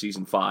 4,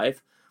 season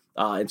 5.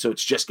 And so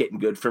it's just getting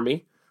good for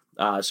me.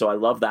 So I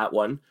love that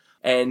one.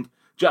 And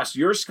Josh,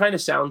 yours kind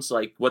of sounds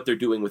like what they're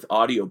doing with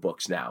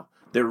audiobooks now.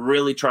 They're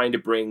really trying to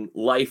bring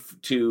life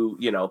to,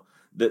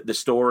 the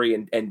story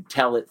and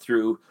tell it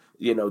through,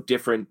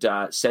 different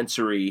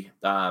sensory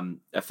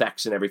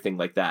effects and everything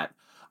like that.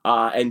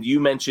 And you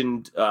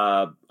mentioned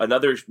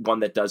another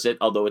one that does it,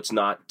 although it's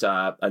not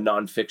a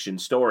nonfiction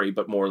story,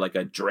 but more like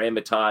a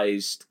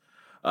dramatized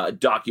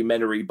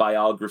documentary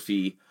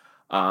biography,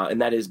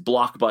 and that is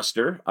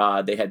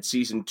Blockbuster. They had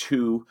season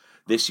 2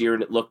 this year,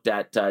 and it looked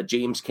at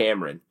James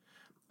Cameron.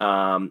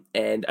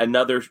 And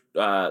another,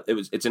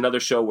 it's another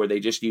show where they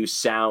just use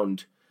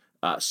sound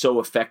so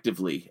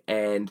effectively,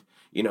 and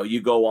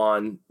you go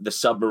on the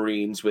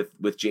submarines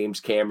with James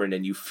Cameron,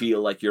 and you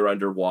feel like you're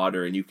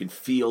underwater, and you can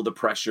feel the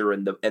pressure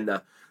and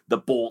the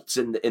bolts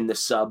in the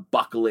sub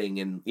buckling,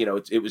 and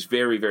it was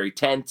very, very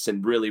tense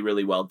and really,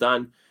 really well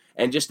done,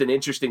 and just an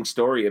interesting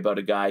story about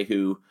a guy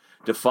who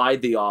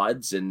defied the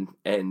odds and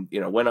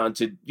went on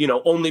to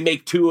only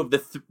make 2 of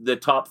the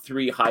top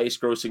 3 highest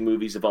grossing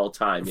movies of all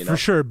time. For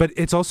sure, but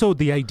it's also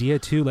the idea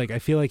too. Like I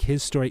feel like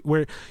his story,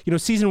 where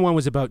season 1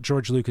 was about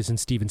George Lucas and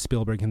Steven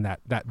Spielberg and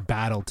that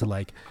battle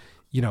to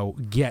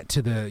get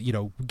to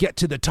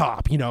the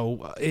top,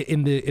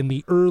 in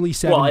the early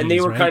 70s. Well, and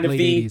they were right? kind of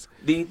Late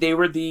 80s. they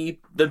were the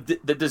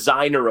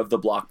designer of the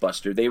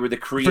blockbuster. They were the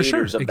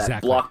creators of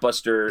that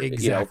blockbuster.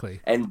 Exactly.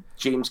 And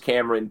James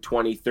Cameron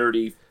 20,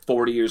 30,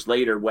 40 years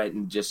later went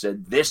and just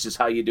said, this is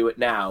how you do it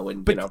now.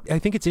 And I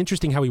think it's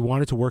interesting how he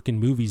wanted to work in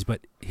movies,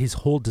 but his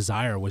whole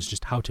desire was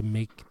just how to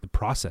make the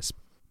process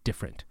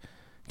different.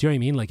 Do you know what I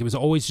mean? Like it was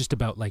always just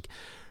about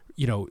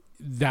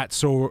that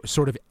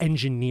sort of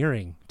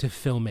engineering to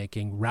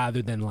filmmaking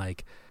rather than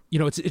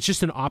it's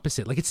just an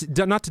opposite. Like it's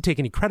not to take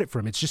any credit for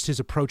him. It's just his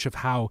approach of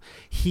how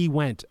he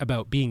went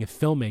about being a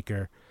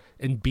filmmaker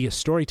and be a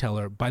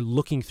storyteller by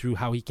looking through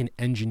how he can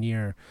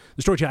engineer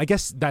the story. I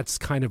guess that's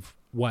kind of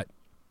what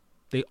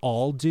they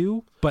all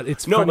do, but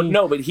it's funny.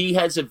 But he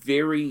has a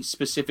very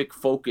specific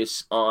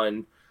focus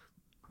on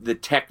the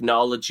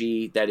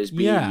technology that is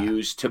being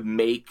used to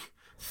make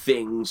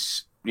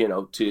things,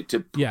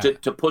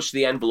 to push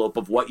the envelope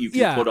of what you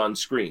can put on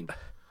screen.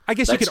 I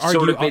guess that's you could argue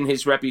sort of been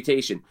his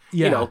reputation.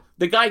 Yeah.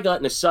 The guy got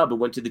in a sub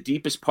and went to the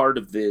deepest part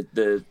of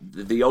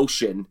the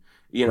ocean,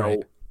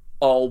 right.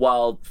 all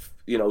while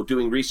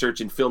doing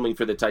research and filming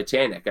for the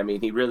Titanic. I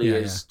mean, he really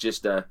is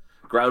just a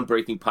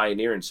groundbreaking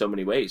pioneer in so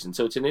many ways, and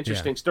so it's an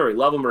interesting story.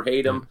 Love him or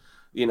hate him,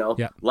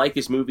 like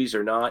his movies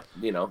or not,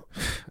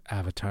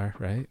 Avatar,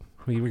 right?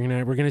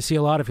 We're gonna see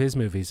a lot of his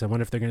movies. I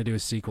wonder if they're gonna do a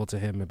sequel to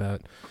him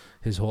about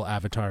his whole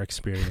Avatar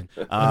experience.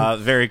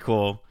 Very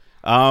cool.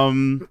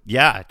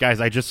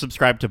 Guys, I just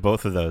subscribed to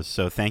both of those,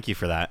 so thank you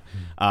for that.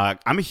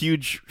 I'm a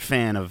huge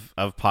fan of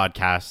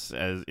podcasts,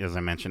 as I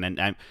mentioned,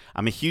 and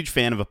I'm a huge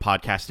fan of a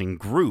podcasting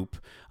group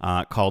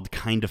called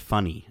Kinda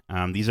Funny.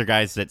 These are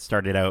guys that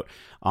started out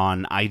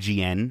on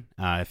IGN,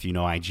 if you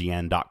know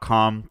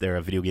IGN.com. They're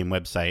a video game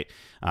website,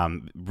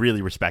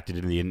 really respected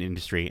in the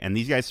industry, and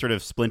these guys sort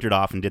of splintered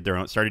off and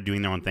started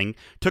doing their own thing,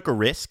 took a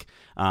risk,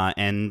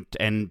 and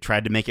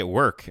tried to make it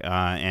work,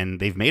 and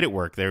they've made it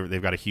work.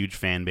 They've got a huge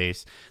fan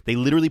base. They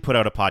literally put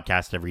out a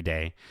podcast every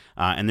day,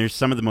 and there's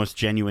some of the most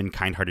genuine,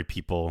 kind-hearted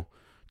people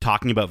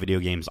talking about video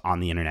games on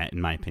the internet, in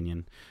my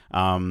opinion.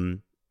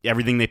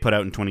 Everything they put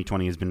out in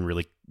 2020 has been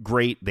really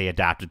great. They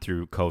adapted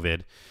through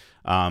COVID.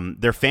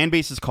 Their fan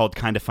base is called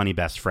Kinda Funny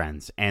Best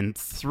Friends, and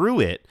through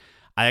it,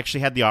 I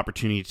actually had the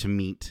opportunity to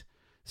meet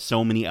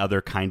so many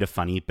other Kinda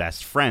Funny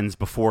best friends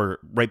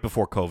right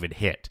before COVID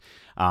hit.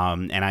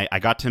 And I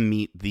got to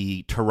meet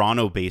the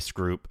Toronto-based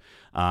group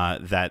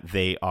that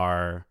they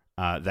are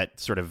that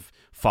sort of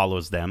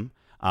follows them.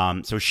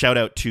 So shout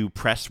out to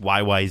Press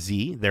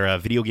YYZ. They're a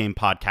video game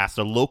podcast,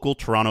 a local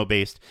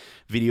Toronto-based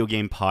video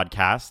game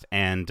podcast,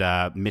 and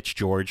Mitch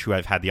George, who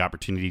I've had the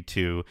opportunity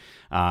to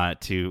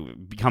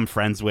become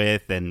friends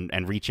with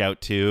and reach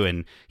out to,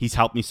 and he's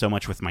helped me so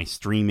much with my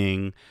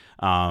streaming,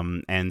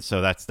 and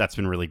so that's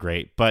been really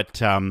great. But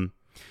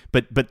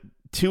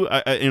to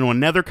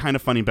another Kinda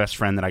Funny best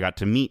friend that I got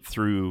to meet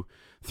through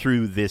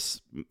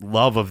this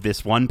love of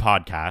this one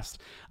podcast.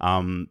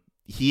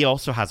 He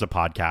also has a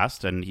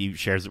podcast, and he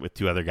shares it with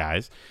 2 other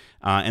guys.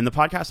 And the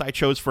podcast I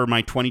chose for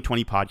my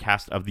 2020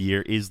 podcast of the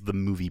year is the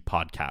Movie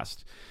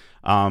Podcast.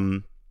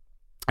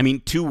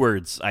 2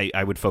 words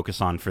I would focus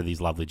on for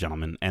these lovely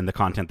gentlemen and the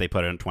content they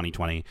put out in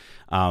 2020.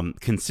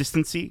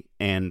 Consistency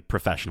and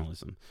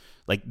professionalism.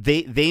 Like,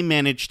 they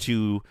managed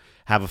to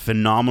have a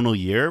phenomenal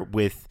year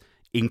with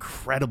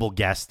incredible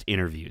guest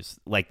interviews.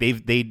 Like,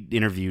 they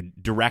interviewed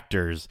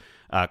directors,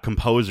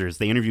 composers.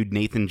 They interviewed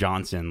Nathan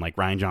Johnson, like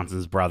Ryan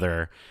Johnson's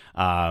brother,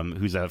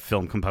 who's a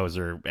film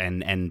composer,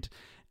 and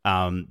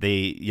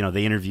they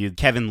interviewed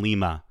Kevin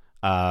Lima,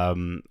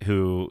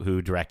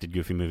 who directed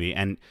Goofy Movie,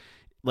 and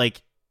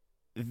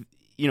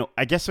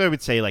I guess I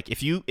would say, like,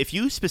 if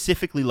you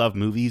specifically love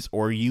movies,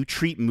 or you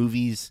treat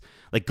movies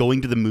like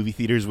going to the movie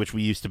theaters, which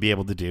we used to be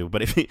able to do,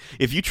 but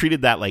if you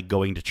treated that like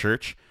going to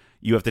church,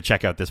 you have to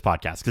check out this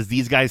podcast, because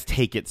these guys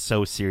take it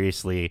so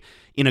seriously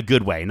in a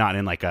good way, not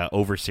in like a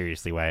over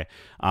seriously way.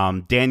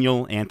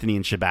 Daniel, Anthony,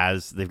 and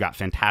Shabazz, they've got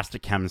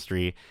fantastic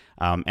chemistry,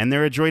 and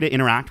they're a joy to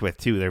interact with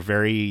too. They're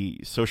very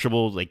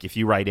sociable. Like if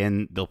you write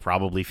in, they'll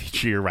probably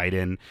feature your write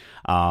in.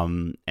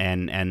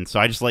 And so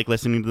I just like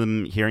listening to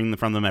them, hearing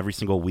from them every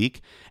single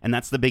week. And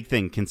that's the big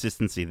thing,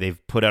 consistency.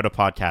 They've put out a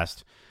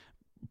podcast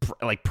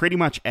like pretty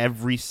much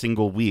every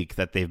single week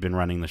that they've been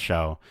running the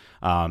show,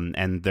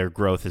 and their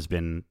growth has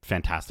been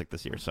fantastic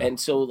this year. So, and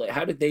so like,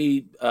 how did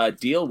they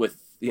deal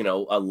with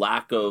a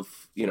lack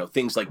of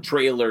things like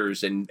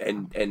trailers and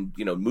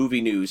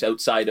movie news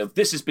outside of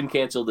this has been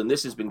canceled and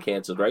this has been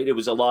canceled, right? It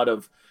was a lot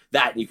of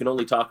that, and you can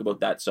only talk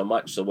about that so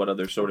much. So what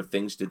other sort of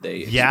things did they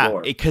explore?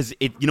 Yeah, because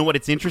what,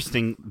 it's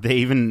interesting, they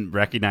even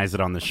recognize it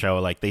on the show.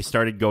 Like they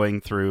started going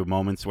through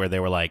moments where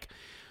they were like,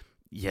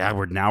 yeah,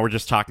 we're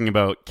just talking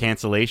about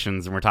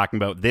cancellations, and we're talking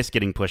about this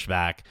getting pushed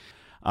back.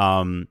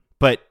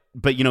 But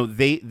they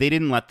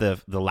didn't let the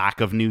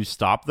lack of news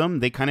stop them.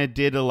 They kind of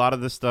did a lot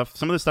of the stuff,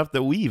 some of the stuff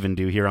that we even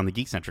do here on the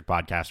Geek Centric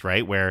podcast,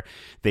 right? Where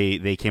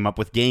they came up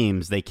with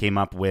games, they came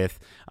up with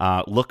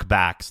look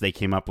backs, they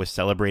came up with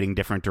celebrating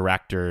different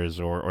directors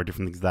or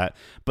different things like that.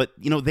 But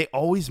they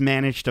always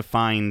managed to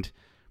find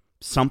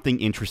something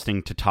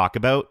interesting to talk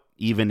about,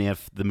 even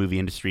if the movie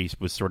industry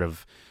was sort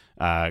of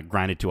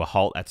grinded to a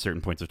halt at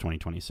certain points of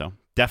 2020. So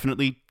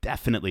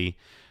definitely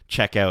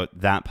check out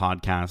that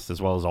podcast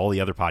as well as all the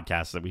other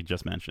podcasts that we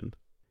just mentioned.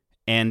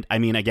 And I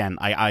mean, again,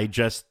 I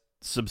just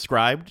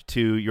subscribed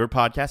to your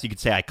podcast. You could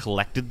say I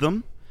collected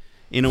them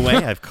in a way.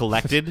 I've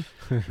collected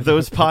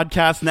those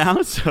podcasts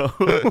now. So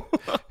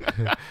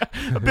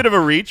a bit of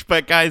a reach,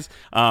 but guys,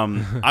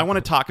 I want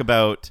to talk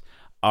about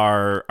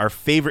our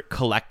favorite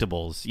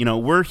collectibles.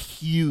 We're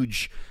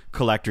huge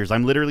collectors.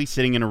 I'm literally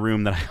sitting in a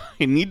room that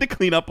I need to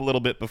clean up a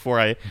little bit before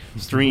I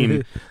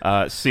stream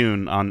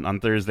soon on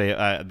Thursday,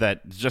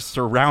 that's just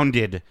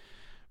surrounded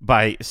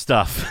by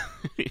stuff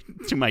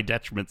to my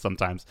detriment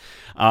sometimes.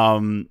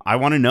 I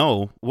want to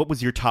know, what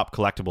was your top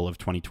collectible of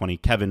 2020?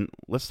 Kevin,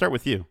 let's start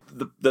with you.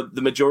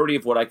 The majority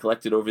of what I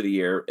collected over the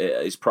year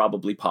is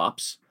probably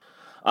Pops.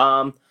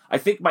 I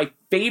think my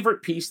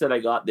favorite piece that I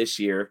got this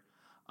year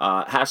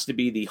has to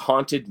be the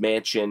Haunted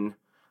Mansion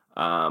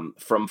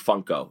from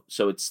Funko.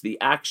 So it's the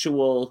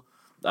actual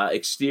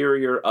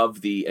exterior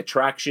of the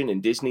attraction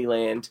in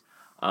Disneyland,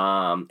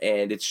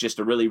 and it's just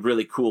a really,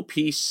 really cool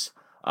piece.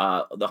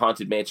 The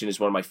Haunted Mansion is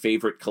one of my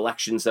favorite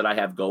collections that I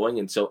have going,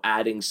 and so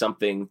adding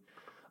something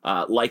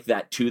like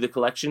that to the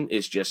collection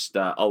is just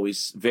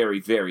always very,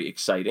 very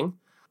exciting.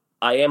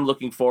 I am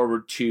looking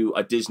forward to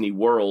a Disney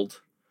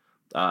World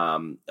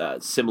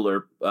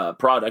similar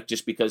product,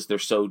 just because they're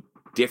so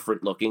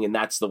different looking, and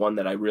that's the one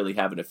that I really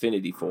have an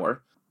affinity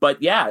for.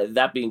 But yeah,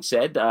 that being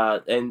said,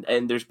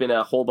 and there's been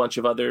a whole bunch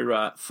of other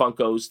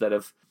Funkos that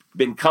have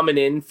been coming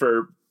in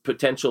for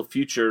potential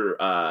future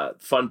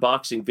fun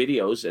boxing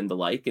videos and the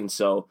like. And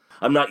so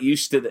I'm not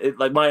used to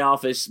like my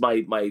office,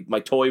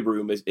 my toy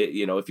room is,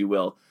 if you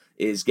will,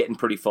 is getting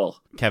pretty full.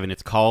 Kevin,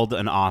 it's called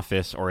an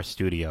office or a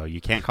studio.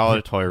 You can't call it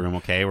a toy room,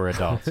 okay? We're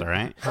adults, all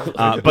right?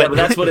 But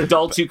that's what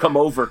adults who come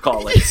over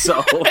call it.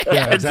 So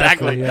yeah,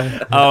 exactly.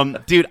 Yeah.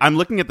 Dude, I'm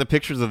looking at the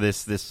pictures of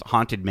this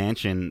Haunted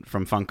Mansion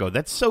from Funko.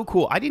 That's so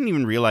cool. I didn't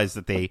even realize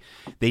that they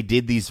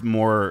did these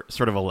more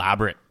sort of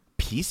elaborate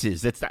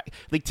pieces. That's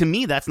like, to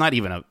me, that's not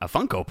even a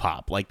Funko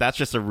Pop. Like, that's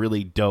just a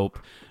really dope,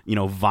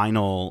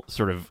 vinyl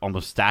sort of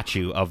almost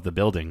statue of the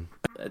building.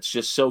 It's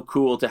just so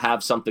cool to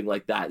have something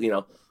like that.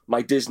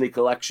 My Disney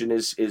collection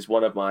is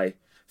one of my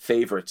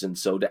favorites, and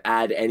so to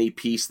add any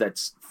piece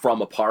that's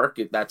from a park,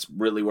 that's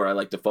really where I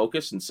like to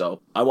focus. And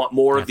so I want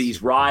more of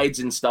these rides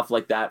and stuff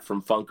like that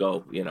from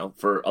Funko,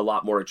 for a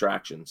lot more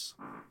attractions.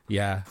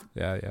 Yeah.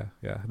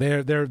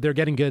 They're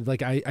getting good.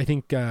 Like I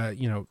think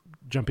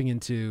jumping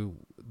into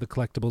the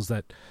collectibles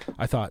that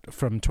I thought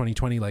from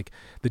 2020, like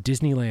the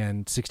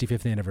Disneyland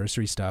 65th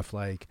anniversary stuff.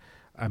 Like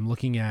I'm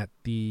looking at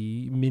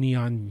the mini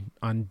on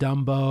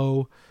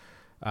Dumbo.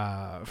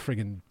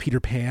 Friggin' Peter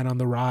Pan on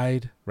the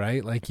ride,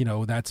 right? Like,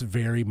 that's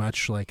very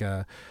much like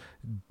a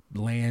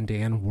land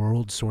and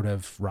world sort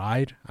of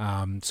ride.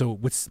 So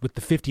with the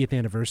 50th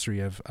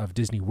anniversary of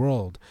Disney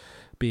World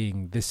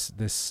being this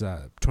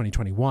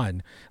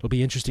 2021, it'll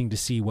be interesting to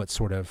see what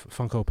sort of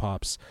Funko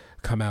Pops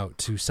come out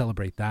to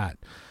celebrate that.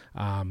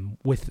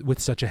 With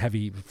such a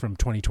heavy from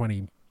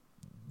 2020,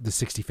 the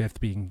 65th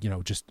being,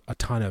 just a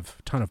ton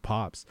of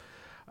pops.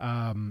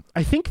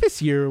 I think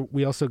this year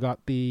we also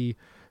got the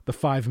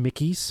 5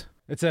 Mickeys.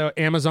 It's a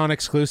Amazon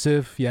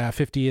exclusive. Yeah,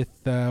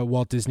 50th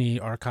Walt Disney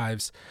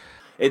Archives.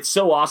 It's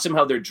so awesome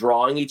how they're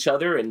drawing each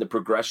other and the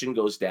progression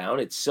goes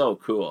down. It's so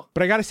cool.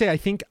 But I got to say, I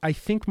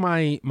think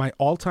my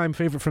all-time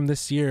favorite from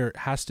this year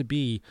has to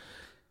be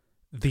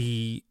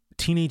the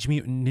Teenage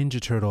Mutant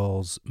Ninja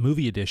Turtles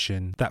movie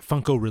edition that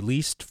Funko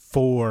released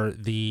for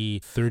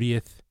the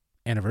 30th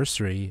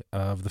anniversary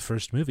of the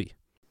first movie.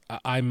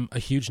 I'm a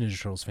huge Ninja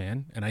Turtles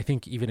fan, and I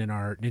think even in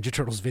our Ninja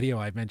Turtles video,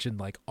 I mentioned,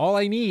 like, all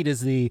I need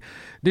is the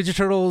Ninja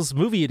Turtles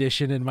movie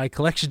edition, and my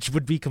collection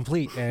would be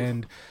complete.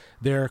 And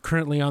they're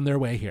currently on their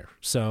way here.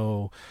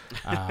 So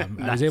I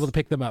was able to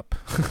pick them up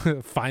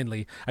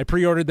finally. I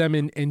pre-ordered them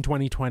in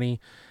 2020.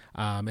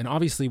 And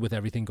obviously with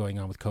everything going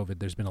on with COVID,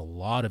 there's been a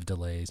lot of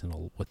delays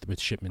and with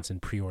shipments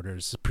and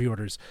pre-orders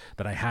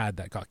that I had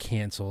that got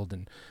canceled,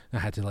 and I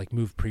had to like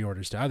move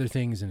pre-orders to other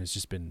things, and it's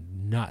just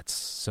been nuts.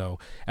 So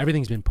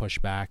everything's been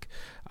pushed back.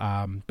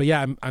 But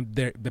yeah, I'm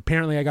there.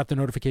 Apparently I got the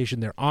notification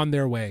they're on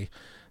their way.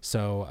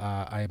 So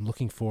I am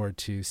looking forward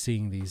to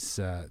seeing these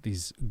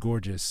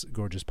gorgeous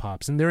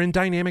pops, and they're in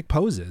dynamic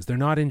poses. They're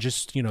not in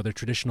just their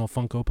traditional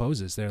Funko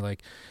poses. They're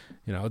like,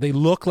 they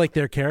look like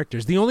their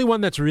characters. The only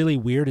one that's really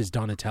weird is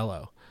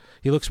Donatello.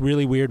 He looks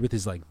really weird with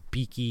his like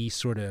beaky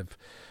sort of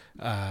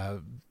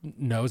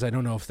nose. I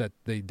don't know if that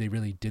they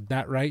really did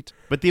that right.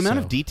 But the amount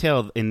of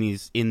detail in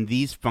these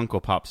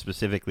Funko Pops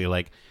specifically,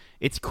 like.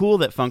 It's cool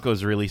that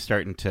Funko's really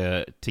starting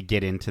to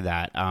get into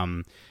that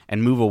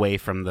and move away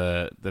from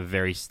the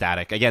very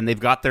static. Again, they've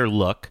got their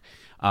look,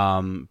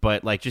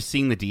 but like just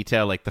seeing the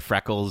detail, like the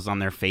freckles on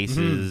their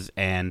faces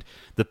and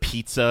the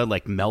pizza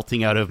like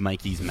melting out of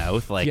Mikey's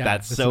mouth, like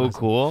that's so awesome.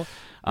 Cool.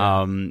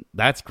 Yeah.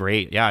 That's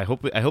great. Yeah, I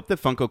hope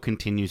that Funko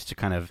continues to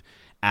kind of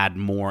add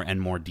more and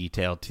more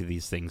detail to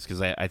these things,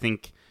 because I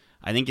think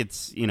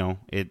it's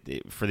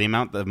it for the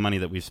amount of money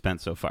that we've spent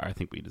so far, I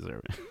think we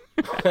deserve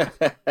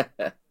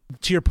it.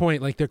 To your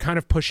point, like they're kind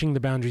of pushing the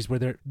boundaries where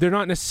they're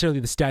not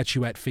necessarily the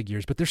statuette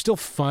figures, but they're still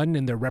fun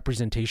and they're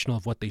representational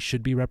of what they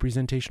should be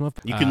representational of.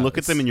 You can look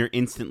at them and you're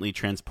instantly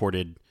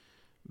transported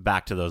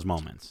back to those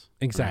moments.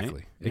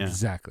 Exactly. Right?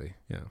 Exactly.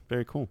 Yeah.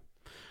 Very cool.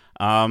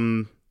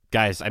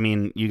 Guys, I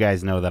mean, you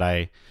guys know that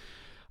I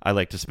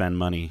like to spend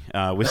money.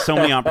 With so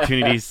many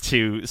opportunities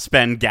to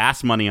spend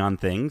gas money on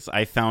things,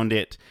 I found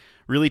it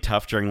really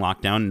tough during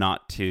lockdown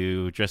not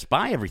to just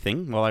buy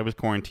everything while I was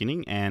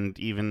quarantining, and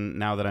even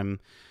now that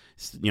I'm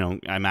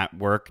at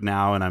work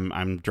now and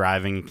I'm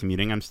driving and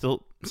commuting, I'm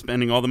still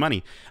spending all the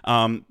money.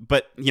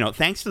 But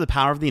thanks to the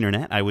power of the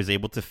internet, I was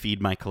able to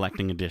feed my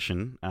collecting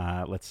addiction,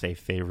 let's say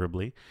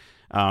favorably.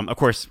 Of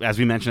course, as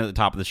we mentioned at the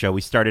top of the show,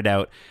 we started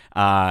out,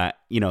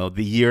 the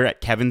year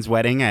at Kevin's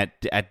wedding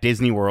at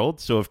Disney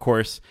World. So, of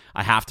course,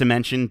 I have to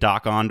mention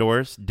Doc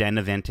Ondor's Den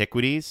of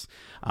Antiquities,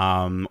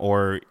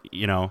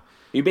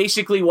 You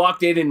basically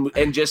walked in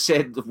and just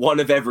said one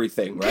of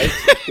everything, right?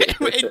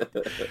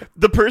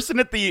 The person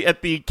at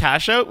the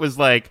cash out was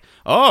like,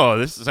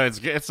 "Oh, it's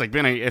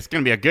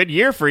gonna be a good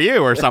year for you,"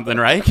 or something,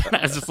 right?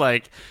 I was just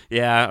like,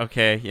 "Yeah,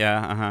 okay,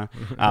 yeah,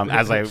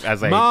 As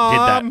I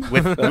Mom! did that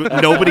with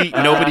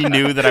nobody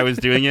knew that I was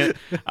doing it,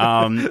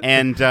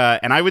 and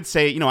I would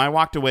say, I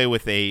walked away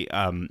with a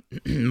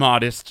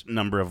modest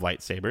number of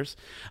lightsabers,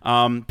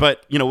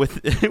 but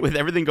with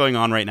everything going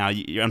on right now,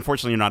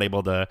 unfortunately, you're not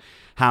able to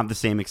have the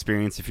same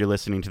experience if you're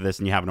listening to this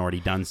and you haven't already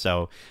done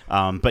so.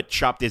 But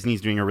Shop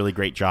Disney's doing a really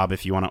great job.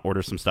 If you want to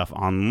order some stuff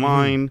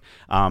online,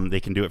 they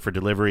can do it for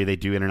delivery. They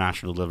do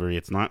international delivery.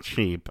 It's not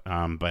cheap,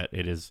 but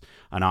it is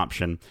an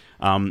option.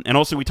 And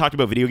also, we talked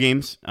about video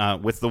games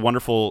with the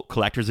wonderful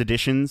collector's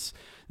editions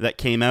that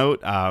came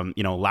out.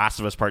 Last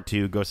of Us Part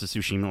 2, Ghost of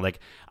Tsushima. Like,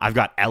 I've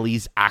got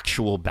Ellie's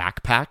actual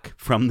backpack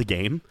from the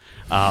game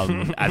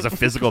as a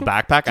physical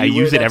babackpack. I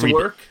use it every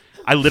day.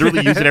 I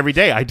literally use it every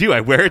day. I do.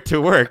 I wear it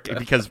to work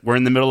because we're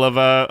in the middle of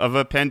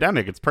a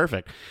pandemic. It's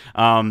perfect.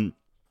 And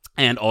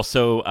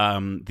also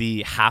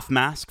the half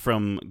mask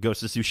from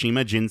Ghost of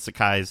Tsushima, Jin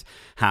Sakai's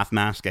half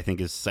mask, I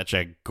think is such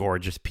a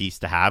gorgeous piece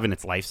to have, and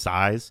it's life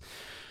size.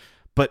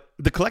 But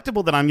the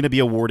collectible that I'm going to be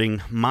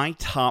awarding my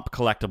top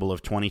collectible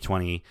of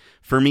 2020,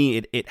 for me,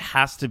 it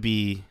has to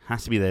be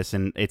this,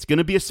 and it's going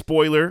to be a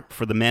spoiler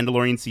for The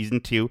Mandalorian Season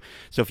 2.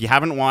 So if you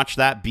haven't watched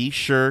that, be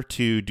sure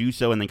to do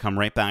so and then come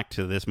right back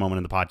to this moment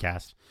in the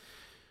podcast.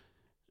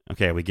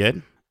 Okay, are we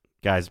good?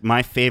 Guys,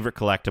 my favorite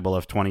collectible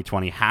of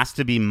 2020 has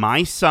to be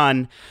my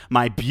son,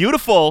 my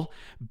beautiful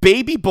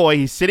baby boy.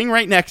 He's sitting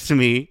right next to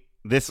me,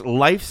 this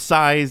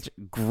life-sized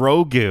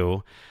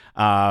Grogu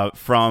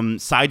from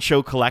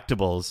Sideshow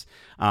Collectibles.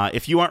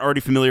 If you aren't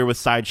already familiar with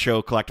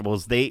Sideshow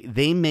Collectibles,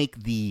 they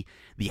make the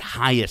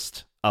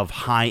highest of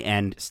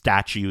high-end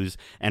statues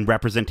and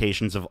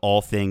representations of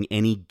all thing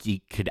any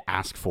geek could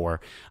ask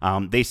for.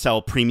 They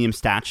sell premium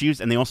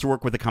statues, and they also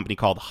work with a company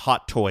called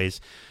Hot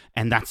Toys,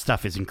 and that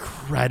stuff is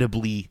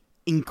incredibly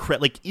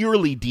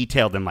eerily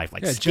detailed in life,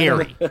 like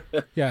scary.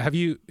 Yeah, have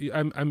you?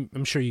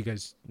 I'm sure you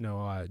guys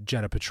know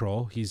Jetta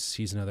Patrol.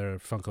 He's another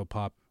Funko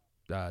Pop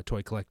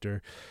toy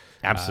collector.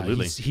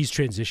 Absolutely. He's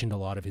transitioned a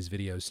lot of his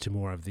videos to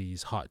more of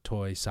these hot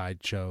toy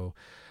sideshow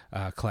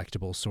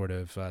collectible sort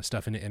of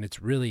stuff, and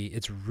it's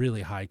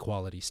really high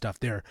quality stuff.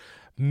 They're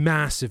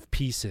massive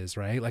pieces,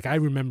 right? Like I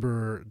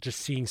remember just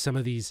seeing some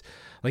of these,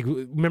 like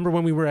remember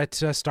when we were at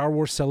Star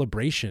Wars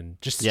Celebration,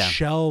 just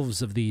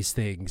shelves of these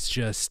things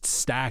just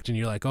stacked, and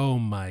you're like, oh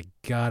my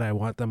god, I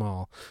want them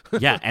all.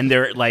 Yeah, and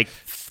they're like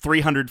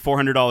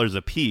 $300-$400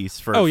 a piece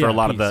for a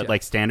lot of the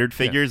like standard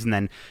figures, and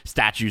then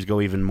statues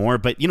go even more.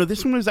 But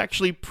this one was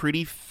actually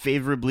pretty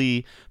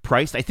favorably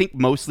priced. I think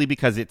mostly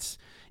because it's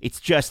it's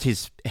just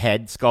his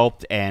head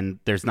sculpt, and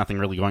there's nothing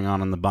really going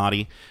on the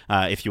body.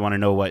 If you want to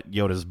know what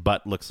Baby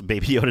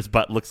Yoda's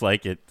butt looks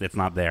like, it's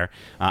not there.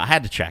 I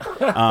had to check,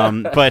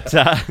 but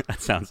that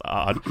sounds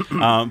odd.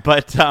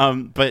 But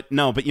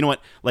you know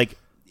what? Like,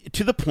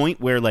 to the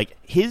point where like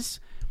his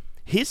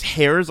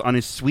hairs on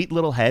his sweet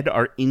little head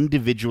are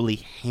individually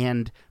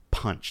hand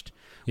punched.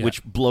 Yeah.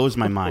 Which blows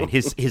my mind.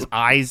 His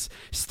eyes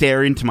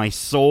stare into my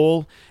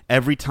soul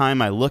every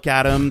time I look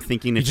at him,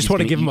 thinking you just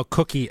want to give him a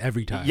cookie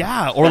every time.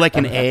 Yeah, or like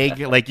an egg,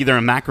 like either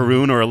a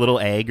macaroon or a little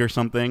egg or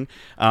something.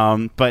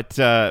 But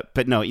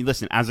no,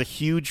 listen. As a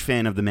huge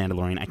fan of The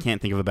Mandalorian, I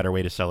can't think of a better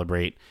way to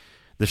celebrate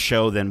the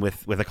show than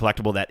with a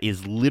collectible that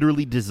is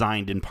literally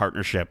designed in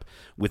partnership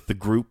with the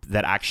group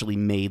that actually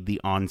made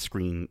the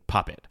on-screen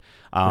puppet.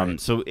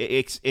 Right. So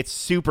it's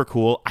super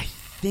cool. I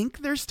think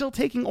they're still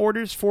taking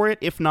orders for it.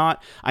 If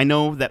not, I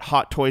know that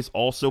Hot Toys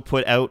also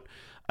put out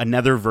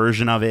another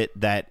version of it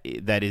that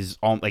is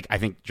all, like, I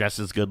think just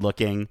as good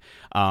looking.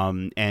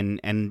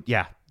 And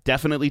yeah,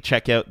 definitely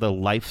check out the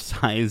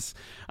life-size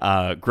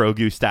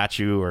Grogu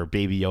statue or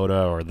Baby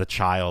Yoda or the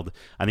Child.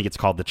 I think it's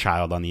called the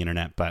Child on the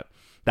internet, but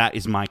that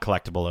is my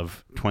collectible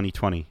of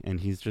 2020,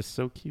 and he's just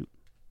so cute.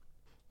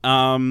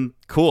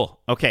 Cool.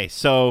 Okay,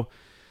 so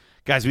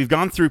guys, we've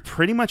gone through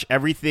pretty much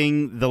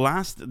everything.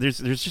 There's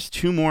just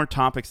two more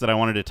topics that I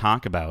wanted to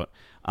talk about,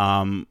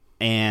 and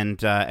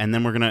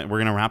then we're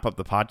gonna wrap up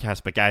the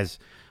podcast. But guys,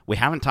 we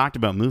haven't talked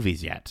about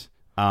movies yet.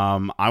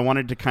 I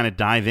wanted to kind of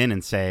dive in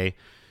and say,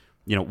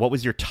 you know, what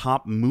was your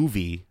top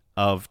movie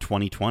of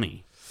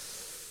 2020?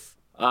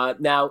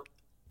 Now,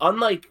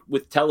 unlike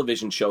with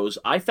television shows,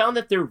 I found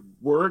that there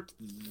weren't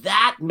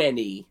that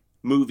many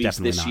movies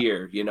Definitely this not.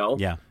 year, you know,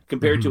 yeah,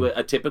 compared to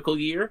a typical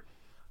year.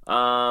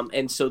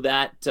 And so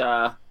that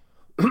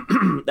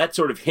that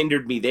sort of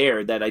hindered me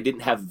there, that I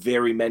didn't have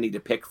very many to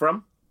pick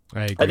from.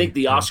 I think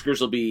the Oscars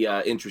will be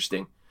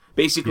interesting.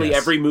 Basically, Yes.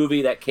 every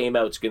movie that came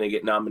out is going to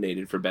get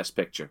nominated for Best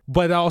Picture.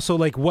 But also,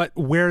 like,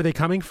 where are they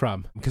coming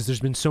from? Because there's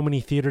been so many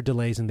theater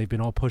delays, and they've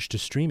been all pushed to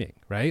streaming,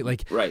 right?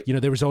 Like, right. You know,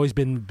 there was always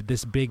been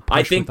this big push.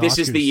 I think with this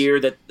is Oscars. the year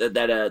that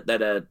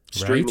a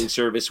streaming Right?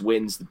 service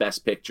wins the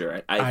Best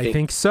Picture. I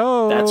think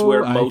so. That's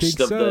where I most think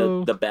of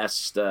so. the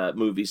best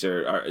movies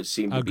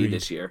seem to be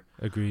this year.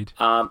 Agreed.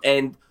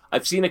 And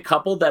I've seen a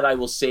couple that I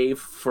will save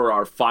for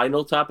our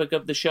final topic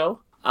of the show.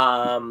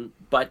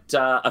 But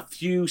a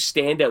few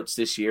standouts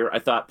this year. I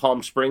thought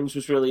Palm Springs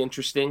was really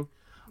interesting.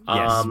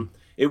 Yes.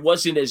 It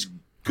wasn't as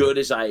good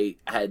as I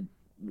had.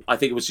 I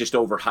think it was just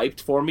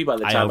overhyped for me by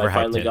the time I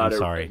finally got it.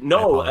 Sorry.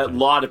 No, a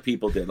lot of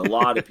people did. A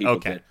lot of people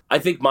Okay. did. I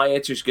think my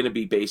answer is going to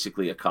be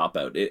basically a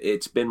cop-out.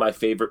 It's been my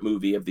favorite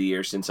movie of the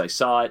year since I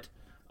saw it,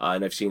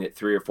 and I've seen it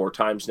 3 or 4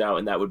 times now,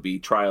 and that would be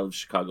Trial of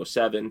Chicago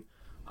 7.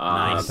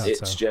 Nice.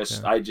 It's so.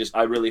 just, Yeah.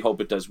 I really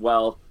hope it does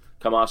well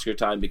come Oscar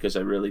time, because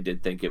I really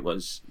did think it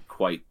was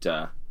quite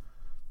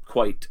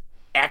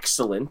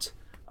excellent.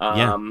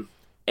 And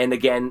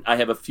again, I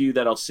have a few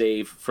that I'll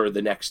save for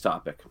the next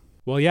topic.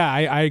 Well, yeah,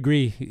 I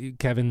agree,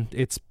 Kevin.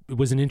 It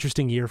was an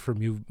interesting year for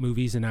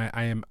movies, and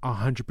I am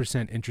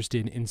 100%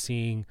 interested in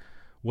seeing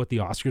what the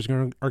Oscars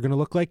are going to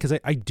look like, because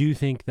I do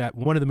think that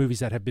one of the movies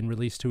that have been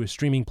released to a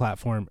streaming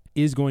platform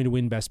is going to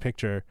win Best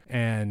Picture,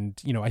 and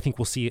you know, I think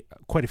we'll see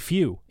quite a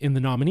few in the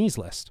nominees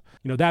list.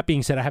 You know, that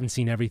being said, I haven't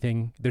seen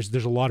everything. There's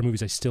a lot of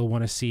movies I still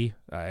want to see.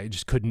 I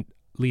just couldn't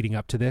leading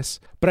up to this,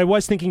 but I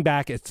was thinking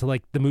back as to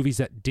like the movies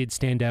that did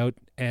stand out,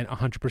 and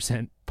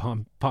 100%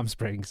 Palm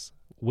Springs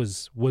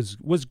was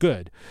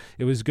good.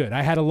 It was good.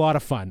 I had a lot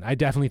of fun. I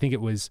definitely think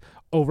it was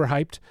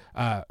overhyped,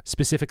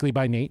 specifically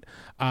by Nate.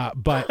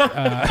 But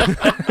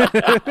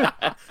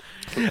I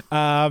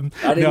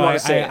didn't want to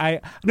say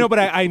it. But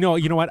I know.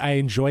 You know what? I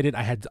enjoyed it.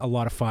 I had a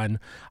lot of fun.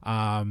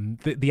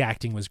 The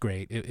acting was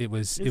great.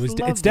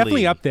 It's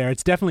definitely up there.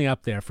 It's definitely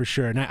up there for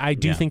sure. And I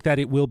do think that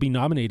it will be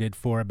nominated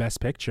for a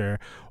Best Picture,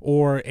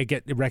 or it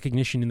get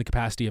recognition in the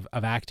capacity of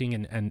acting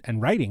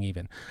and writing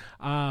even.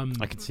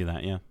 I can see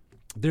that. Yeah.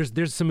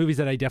 There's some movies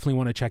that I definitely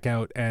want to check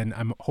out, and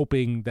I'm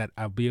hoping that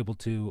I'll be able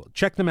to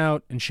check them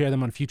out and share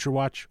them on future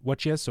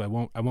watches. So I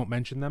won't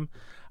mention them.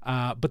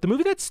 But the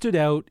movie that stood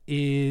out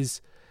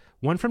is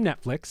one from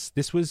Netflix.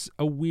 This was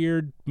a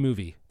weird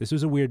movie.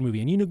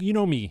 And you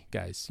know me,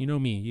 guys. You know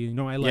me. You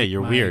know I like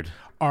you're my weird.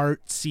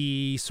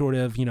 artsy sort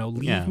of, you know,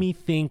 leave me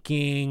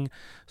thinking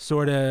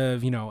sort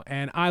of, you know.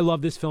 And I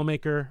love this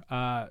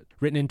filmmaker.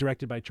 Written and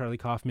directed by Charlie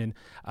Kaufman.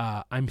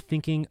 I'm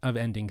Thinking of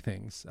Ending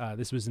Things.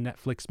 This was a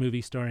Netflix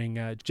movie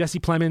starring Jesse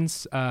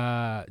Plemons,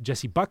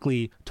 Jesse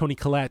Buckley, Toni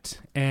Collette,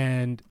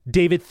 and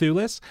David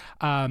Thewlis.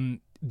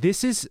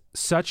 This is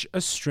such a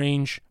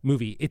strange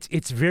movie.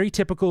 It's very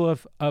typical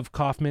of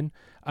Kaufman.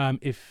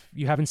 If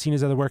you haven't seen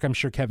his other work, I'm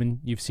sure,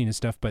 Kevin, you've seen his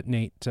stuff, but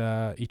Nate,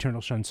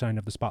 Eternal Sunshine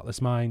of the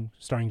Spotless Mind,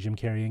 starring Jim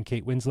Carrey and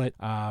Kate Winslet.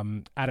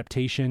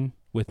 Adaptation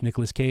with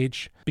Nicolas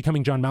Cage.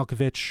 Becoming John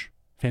Malkovich.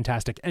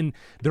 Fantastic. And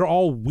they're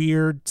all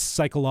weird,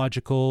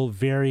 psychological,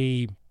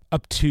 very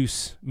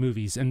obtuse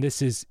movies, and this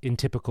is in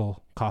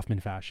typical Kaufman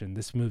fashion.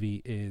 This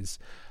movie is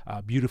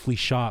beautifully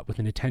shot with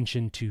an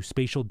attention to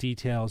spatial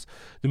details.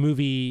 The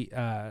movie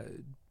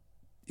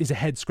is a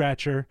head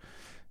scratcher.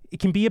 It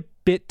can be a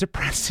bit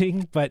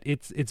depressing, but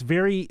it's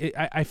very.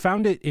 I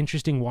found it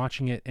interesting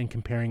watching it and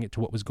comparing it to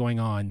what was going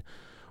on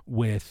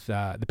with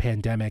the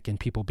pandemic and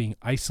people being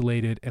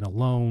isolated and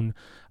alone,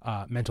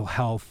 mental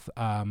health,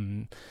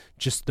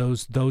 just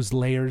those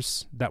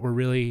layers that were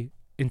really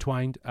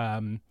entwined.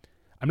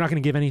 I'm not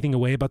going to give anything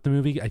away about the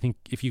movie. I think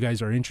if you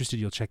guys are interested,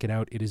 you'll check it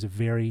out. It is a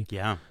very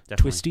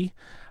twisty,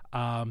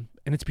 and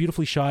it's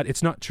beautifully shot.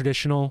 It's not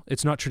traditional.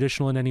 It's not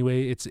traditional in any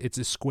way. It's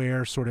a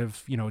square sort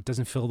of, it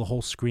doesn't fill the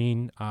whole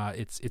screen.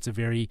 It's a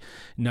very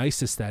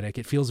nice aesthetic.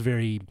 It feels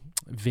very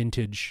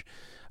vintage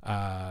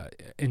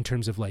in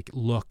terms of like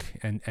look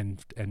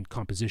and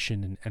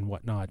composition and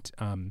whatnot.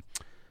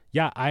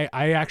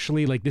 I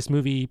actually like this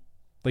movie.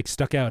 Like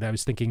stuck out. I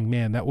was thinking,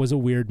 man, that was a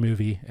weird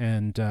movie,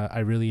 and I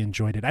really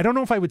enjoyed it. I don't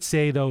know if I would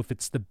say though if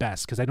it's the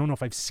best, because I don't know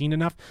if I've seen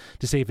enough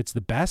to say if it's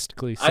the best.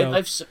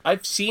 So,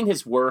 I've seen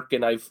his work,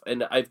 and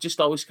I've just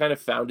always kind of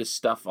found his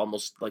stuff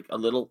almost like a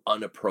little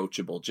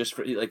unapproachable. Just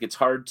for like, it's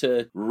hard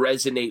to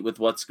resonate with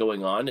what's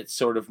going on. It's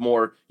sort of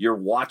more you're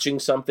watching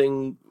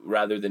something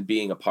rather than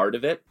being a part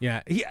of it.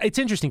 Yeah, it's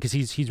interesting because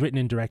he's written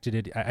and directed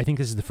it. I think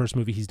this is the first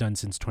movie he's done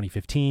since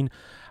 2015.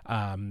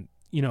 And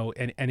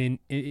in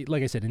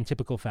like I said, in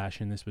typical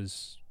fashion, this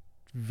was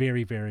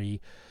very,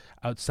 very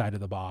outside of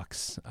the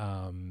box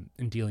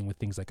in dealing with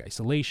things like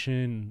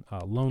isolation,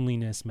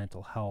 loneliness,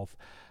 mental health.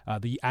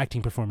 The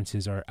acting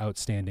performances are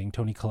outstanding.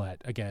 Toni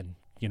Collette, again,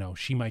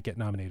 she might get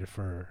nominated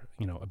for,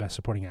 a Best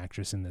Supporting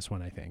Actress in this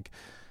one, I think.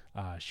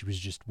 She was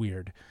just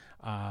weird.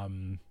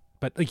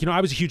 But,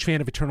 I was a huge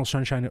fan of Eternal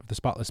Sunshine of the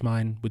Spotless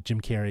Mind with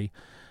Jim Carrey.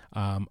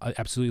 I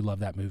absolutely love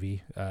that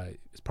movie.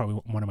 It's probably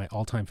one of my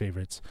all-time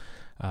favorites,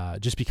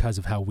 just because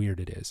of how weird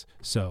it is.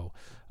 So,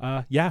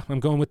 I'm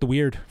going with the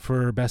weird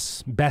for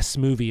best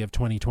movie of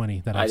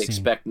 2020 that I've seen. I'd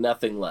expect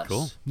nothing less.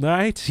 Cool.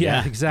 Right?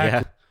 Yeah, exactly.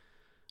 Yeah.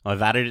 Well,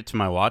 I've added it to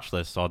my watch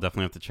list, so I'll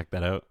definitely have to check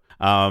that out.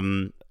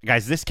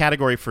 Guys, this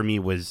category for me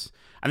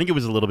I think it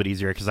was a little bit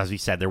easier because, as we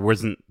said, there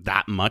wasn't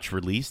that much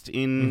released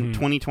in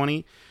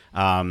 2020.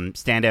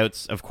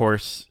 Standouts, of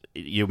course,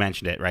 you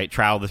mentioned it, right?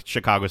 Trial of the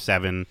Chicago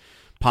 7,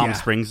 Palm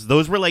Springs.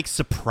 Those were like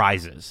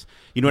surprises.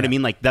 You know what I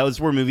mean? Like those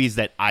were movies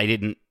that I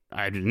didn't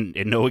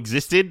know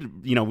existed.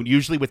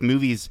 Usually with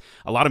movies,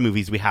 a lot of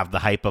movies, we have the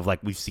hype of like,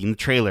 we've seen the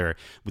trailer,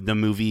 the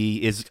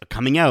movie is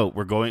coming out,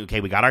 we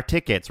got our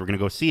tickets, we're going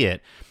to go see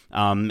it.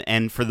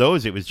 And for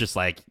those, it was just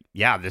like,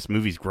 yeah, this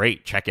movie's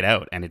great, check it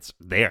out. And it's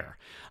there.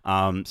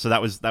 So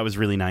that was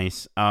really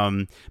nice.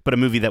 But a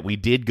movie that we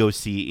did go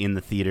see in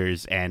the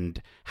theaters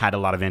and had a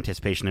lot of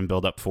anticipation and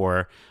build up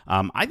for,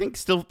 I think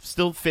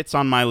still fits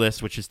on my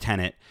list, which is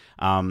Tenet.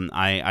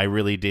 I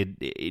really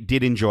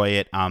did enjoy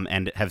it,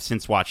 and have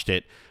since watched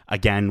it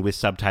again with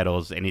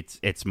subtitles, and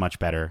it's much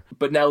better.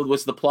 But now,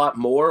 was the plot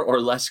more or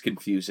less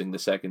confusing the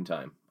second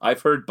time?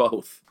 I've heard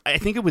both. I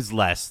think it was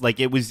less. Like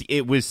it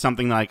was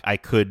something like I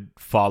could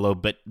follow,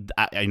 but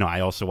I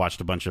also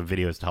watched a bunch of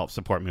videos to help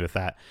support me with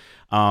that.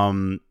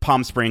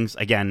 Palm Springs,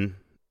 again,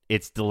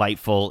 it's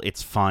delightful,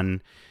 it's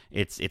fun,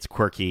 it's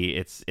quirky,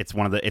 it's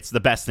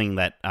the best thing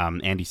that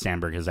Andy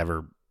Samberg has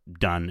ever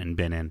done and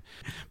been in.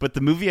 But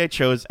the movie I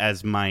chose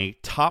as my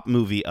top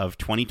movie of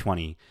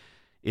 2020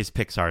 is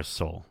Pixar's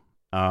Soul.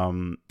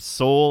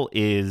 Soul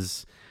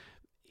it's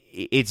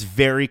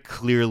very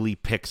clearly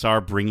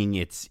Pixar bringing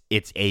its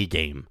A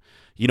game.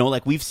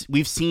 Like we've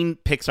seen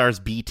Pixar's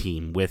B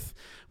team with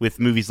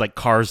movies like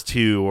Cars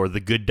 2 or The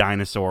Good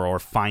Dinosaur or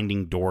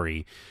Finding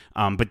Dory.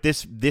 But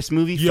this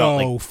movie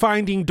felt like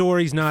Finding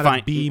Dory's not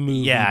a B movie.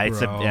 Yeah, it's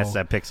bro. it's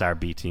a Pixar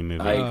B team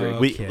movie. I agree.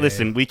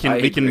 We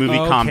can movie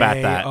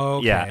combat that.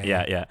 Okay.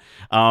 Yeah.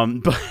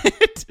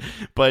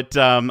 But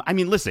I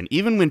mean, listen,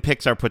 even when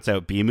Pixar puts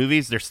out B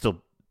movies, they're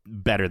still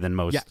better than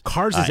most. Yeah,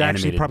 Cars is actually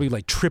animated. probably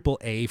like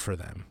AAA for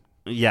them.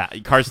 Yeah,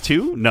 Cars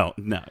 2? No.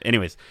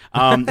 Anyways,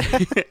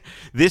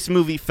 this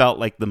movie felt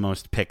like the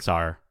most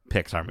Pixar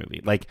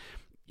movie. Like,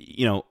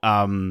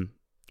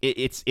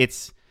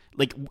 it's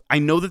like, I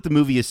know that the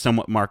movie is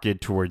somewhat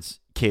marketed towards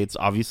kids,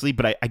 obviously,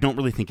 but I don't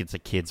really think it's a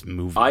kids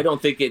movie. I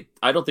don't think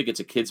it's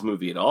a kids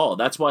movie at all.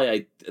 That's why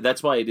I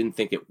didn't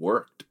think it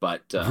worked.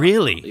 But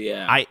really,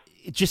 yeah,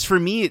 for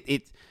me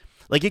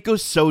it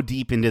goes so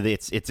deep into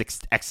its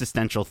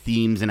existential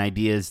themes and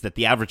ideas that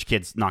the average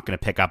kid's not going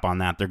to pick up on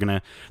that. They're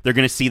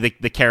gonna see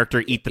the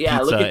character eat the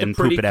pizza look at the and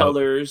pretty poop it out.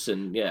 colors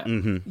and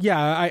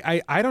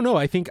I don't know.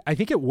 I think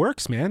it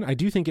works, man. I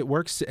do think it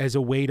works as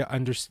a way to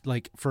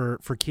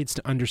for kids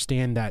to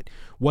understand that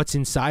what's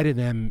inside of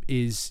them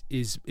is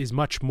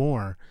much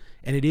more.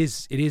 And it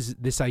is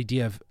this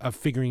idea of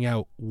figuring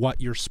out what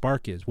your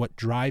spark is, what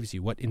drives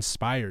you, what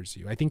inspires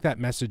you. I think that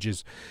message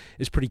is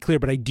pretty clear.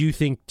 But I do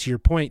think, to your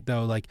point,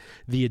 though, like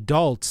the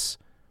adults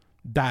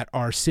that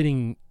are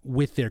sitting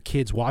with their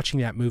kids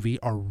watching that movie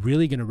are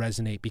really going to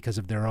resonate because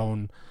of their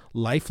own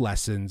life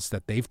lessons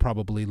that they've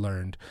probably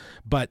learned.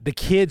 But the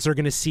kids are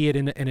going to see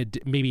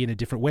it maybe in a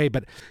different way.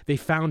 But they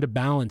found a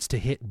balance to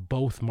hit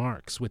both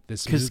marks with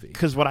this movie.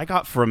 Because what I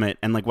got from it,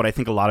 and like what I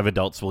think a lot of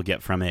adults will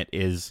get from it,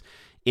 is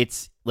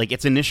its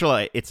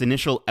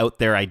initial out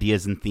there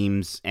ideas and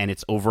themes, and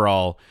its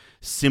overall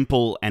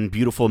simple and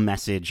beautiful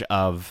message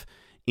of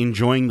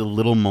enjoying the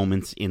little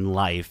moments in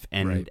life,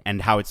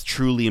 and how it's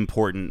truly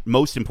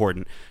most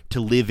important to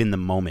live in the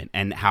moment,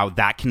 and how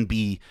that can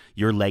be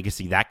your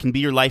legacy, that can be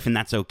your life, and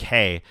that's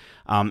okay.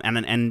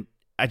 And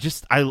I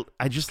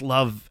just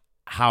love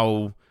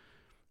how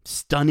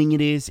stunning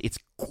it is. It's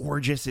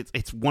gorgeous.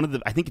 It's one of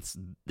the, I think it's,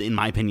 in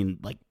my opinion,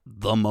 like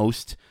the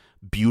most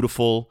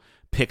beautiful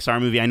Pixar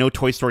movie. I know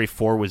Toy Story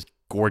 4 was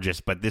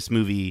gorgeous, but this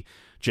movie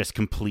just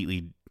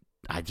completely,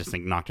 I just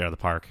think, knocked it out of the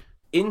park.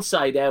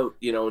 Inside Out,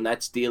 and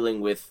that's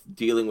dealing with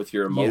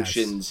your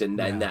emotions, and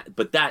that.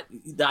 But that,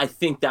 I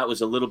think that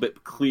was a little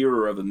bit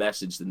clearer of a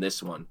message than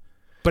this one.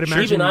 But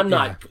imagine, even I'm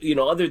not,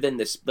 other than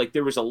this, like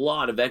there was a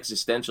lot of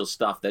existential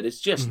stuff that is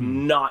just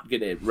not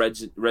going to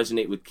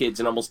resonate with kids,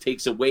 and almost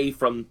takes away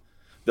from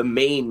the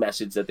main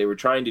message that they were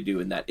trying to do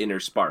in that inner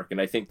spark.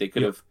 And I think they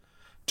could have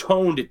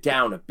toned it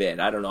down a bit.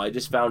 I don't know. I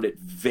just found it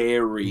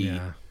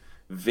very,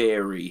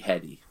 very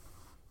heady.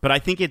 But I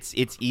think it's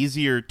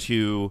easier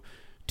to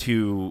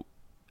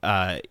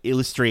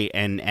illustrate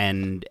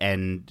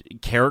and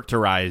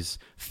characterize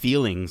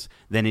feelings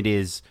than it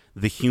is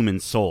the human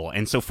soul.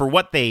 And so for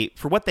what they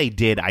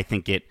did, I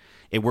think it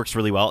works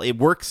really well. It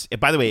works,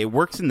 by the way, it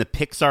works in the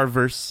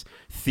Pixar-verse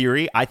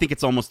theory. I think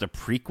it's almost a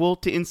prequel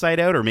to Inside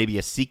Out, or maybe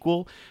a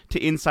sequel to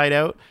Inside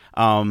Out.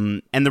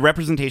 And the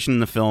representation in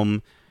the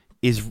film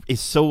is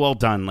so well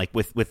done, like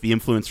with the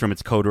influence from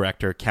its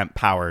co-director Kemp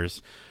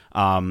Powers.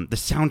 The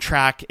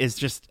soundtrack is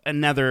just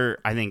another,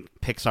 I think,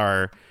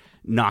 Pixar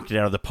knocked it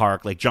out of the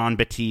park. Like John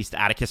Batiste,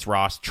 Atticus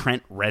Ross,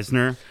 Trent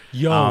Reznor.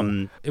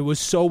 It was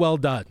so well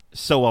done.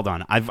 So well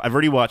done. I've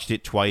already watched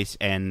it twice,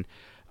 and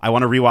I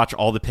want to rewatch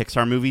all the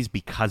Pixar movies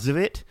because of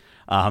it,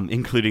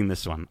 including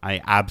this one.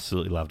 I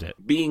absolutely loved it.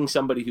 Being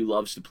somebody who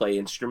loves to play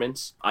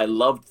instruments, I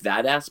loved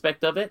that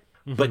aspect of it,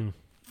 but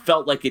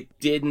felt like it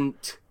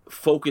didn't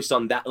focus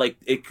on that. Like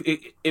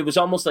it was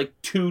almost like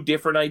two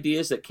different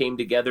ideas that came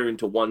together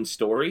into one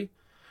story.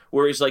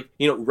 Whereas, like,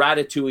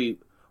 Ratatouille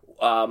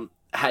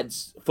had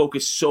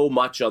focused so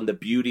much on the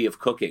beauty of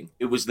cooking.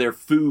 It was their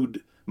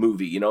food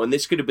movie, and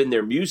this could have been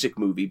their music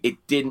movie. It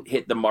didn't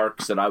hit the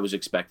marks that I was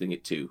expecting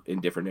it to in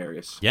different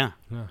areas. Yeah.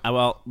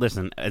 Well,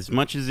 listen, as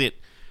much as it,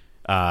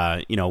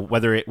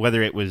 whether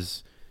it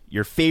was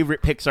your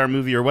favorite Pixar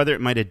movie or whether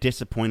it might have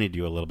disappointed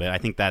you a little bit, I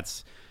think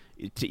that's,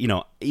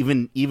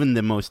 even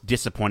the most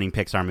disappointing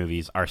Pixar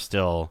movies are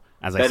still,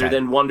 as I said, better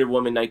than Wonder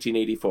Woman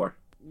 1984.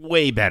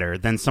 Way better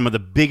than some of the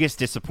biggest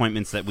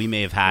disappointments that we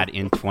may have had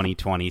in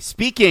 2020.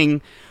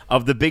 Speaking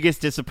of the biggest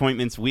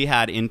disappointments we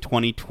had in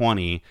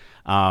 2020,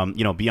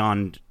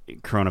 beyond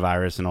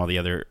coronavirus and all the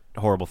other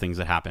horrible things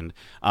that happened.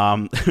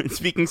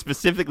 Speaking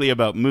specifically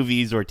about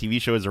movies or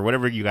TV shows or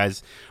whatever you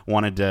guys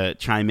wanted to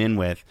chime in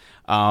with,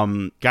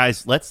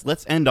 guys,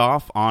 let's end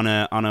off on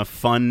a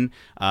fun.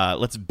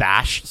 Let's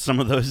bash some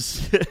of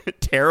those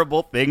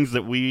terrible things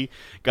that we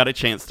got a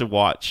chance to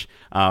watch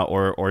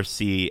or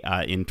see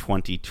in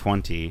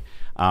 2020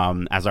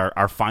 as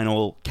our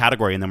final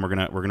category, and then we're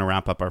gonna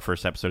wrap up our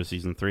first episode of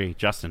season 3.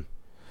 Justin.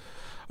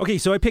 Okay,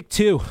 so I picked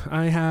 2.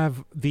 I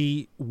have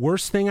the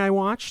worst thing I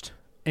watched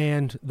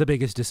and the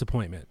biggest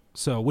disappointment.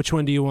 So which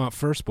one do you want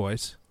first,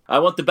 boys? I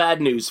want the bad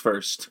news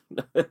first.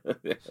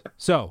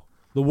 So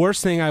the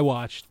worst thing I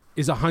watched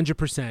is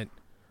 100%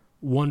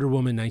 Wonder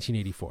Woman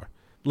 1984.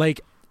 Like,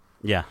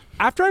 yeah.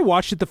 After I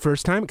watched it the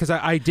first time, because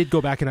I did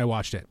go back and I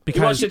watched it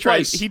because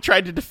he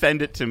tried to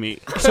defend it to me.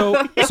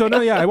 So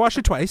no, yeah, I watched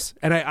it twice,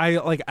 and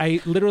I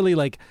literally,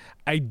 like,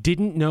 I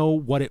didn't know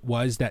what it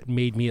was that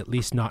made me at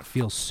least not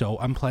feel so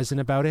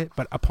unpleasant about it.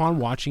 But upon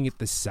watching it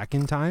the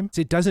second time,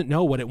 it doesn't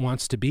know what it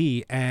wants to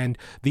be, and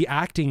the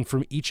acting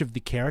from each of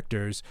the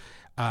characters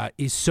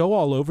is so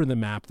all over the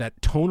map that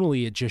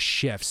tonally it just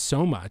shifts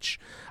so much.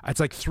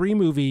 It's like 3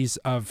 movies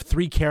of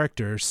 3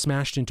 characters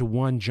smashed into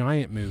one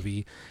giant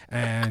movie,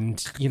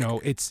 and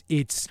it's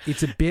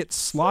a bit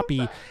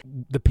sloppy.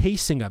 The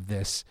pacing of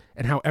this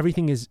and how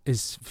everything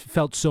is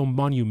felt so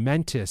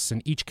monumentous,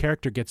 and each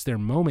character gets their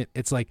moment.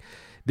 It's like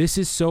this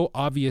is so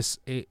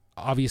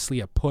obviously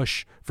a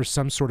push for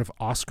some sort of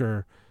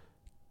Oscar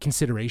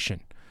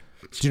consideration.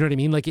 Do you know what I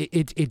mean? Like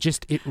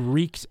it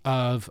reeked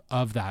of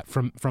that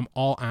from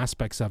all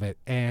aspects of it.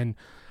 And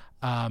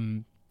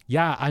I'm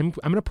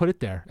gonna put it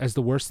there as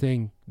the worst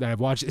thing that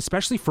I've watched,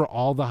 especially for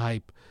all the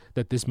hype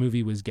that this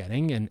movie was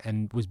getting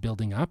and was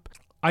building up.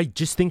 I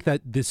just think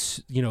that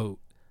this,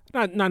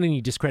 not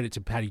any discredit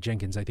to Patty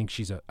Jenkins. I think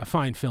she's a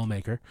fine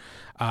filmmaker.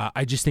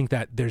 I just think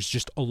that there's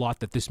just a lot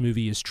that this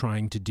movie is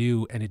trying to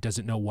do, and it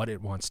doesn't know what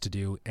it wants to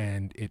do.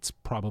 And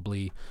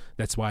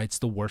that's why it's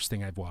the worst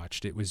thing I've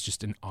watched. It was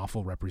just an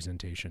awful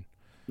representation.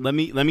 let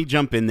me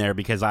jump in there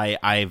because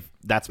I've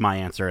that's my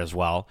answer as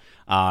well.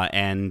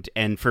 And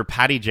for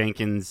Patty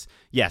Jenkins,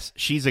 yes,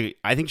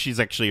 I think she's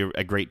actually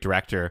a great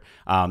director.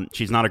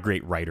 She's not a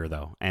great writer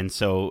though, and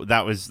so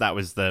that was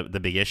the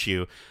big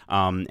issue.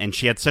 And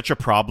she had such a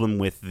problem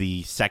with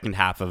the second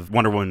half of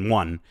Wonder Woman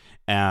 1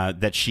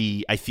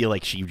 that I feel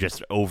like she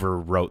just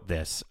overwrote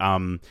this.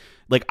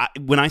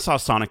 When I saw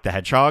Sonic the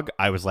Hedgehog,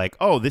 I was like,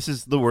 oh, this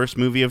is the worst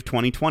movie of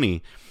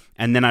 2020.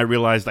 And then I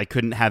realized I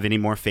couldn't have any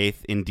more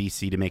faith in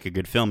DC to make a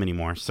good film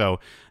anymore. So,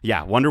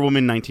 yeah, Wonder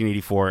Woman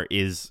 1984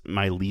 is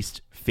my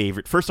least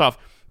favorite. First off,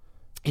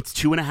 it's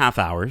 2.5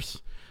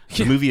 hours.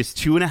 The movie is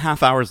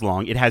 2.5 hours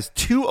long. It has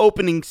 2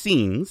 opening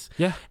scenes.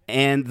 Yeah.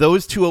 And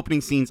those 2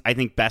 opening scenes, I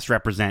think, best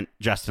represent,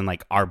 Justin,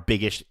 like our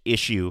biggest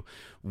issue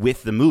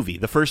with the movie.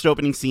 The first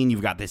opening scene,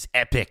 you've got this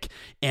epic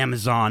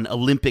Amazon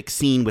Olympic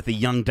scene with a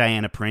young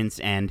Diana Prince,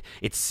 and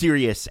it's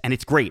serious, and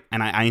it's great,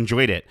 and I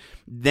enjoyed it.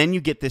 Then you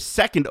get this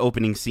second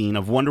opening scene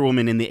of Wonder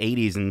Woman in the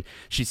 80s, and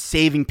she's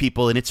saving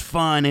people, and it's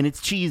fun, and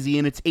it's cheesy,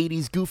 and it's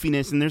 80s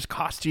goofiness, and there's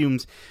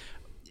costumes.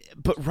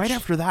 But right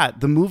after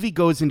that, the movie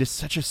goes into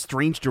such a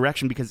strange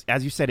direction because,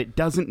 as you said, it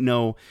doesn't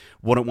know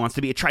what it wants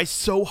to be. It tries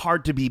so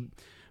hard to be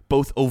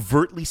both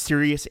overtly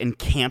serious and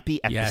campy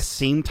at the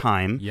same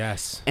time.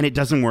 Yes. And it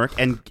doesn't work.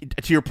 And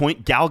to your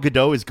point, Gal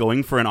Gadot is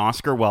going for an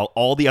Oscar while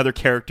all the other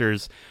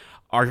characters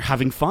are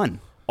having fun.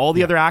 All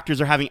the other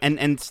actors are having,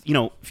 and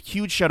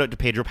huge shout out to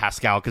Pedro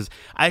Pascal because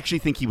I actually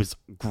think he was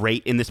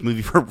great in this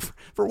movie for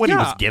what he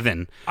was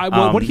given.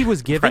 What he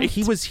was given, right?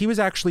 he was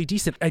actually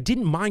decent. I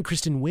didn't mind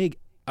Kristen Wiig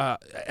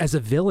as a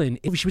villain.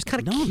 She was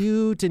kind of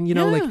cute, and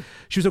like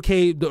she was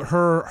okay.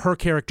 Her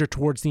character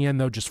towards the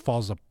end though just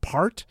falls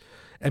apart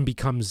and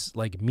becomes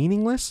like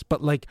meaningless.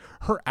 But like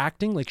her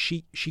acting, like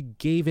she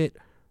gave it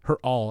her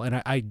all,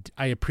 and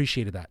I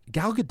appreciated that.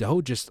 Gal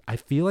Gadot I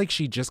feel like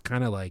she just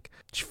kind of like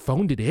she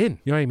phoned it in.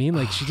 You know what I mean?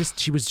 Like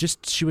she was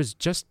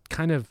just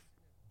kind of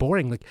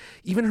boring. Like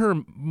even her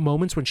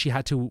moments when she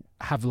had to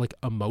have like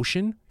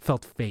emotion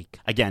felt fake.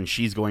 Again,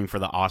 she's going for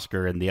the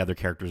Oscar, and the other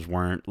characters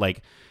weren't.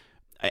 Like.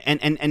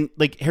 And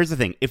like, here's the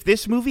thing. If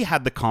this movie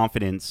had the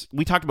confidence,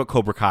 we talked about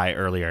Cobra Kai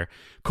earlier.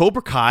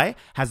 Cobra Kai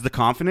has the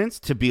confidence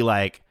to be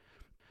like,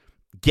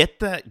 get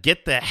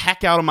the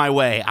heck out of my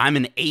way. I'm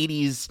an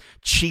 80s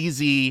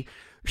cheesy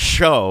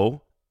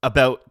show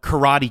about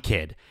Karate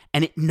Kid.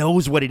 And it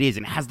knows what it is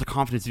and has the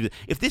confidence to do it.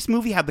 If this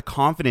movie had the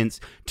confidence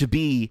to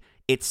be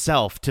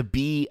itself, to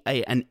be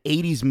an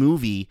 80s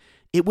movie,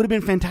 it would have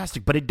been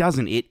fantastic, but it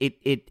doesn't.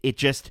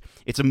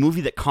 It's a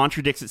movie that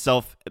contradicts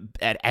itself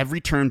at every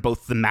turn,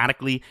 both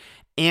thematically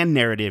and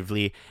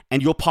narratively.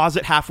 And you'll pause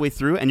it halfway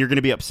through, and you're going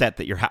to be upset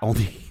that you're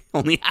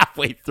only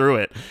halfway through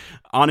it.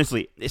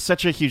 Honestly, it's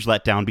such a huge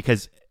letdown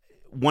because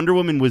Wonder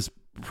Woman was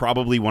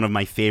probably one of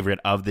my favorite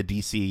of the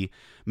DC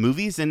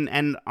movies,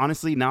 and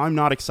honestly, now I'm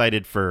not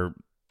excited for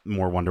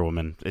more Wonder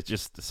Woman. It's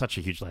just such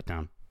a huge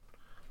letdown.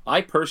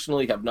 I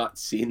personally have not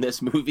seen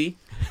this movie,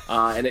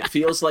 and it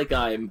feels like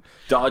I'm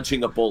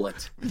dodging a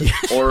bullet,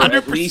 or 100%.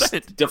 At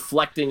least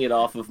deflecting it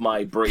off of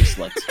my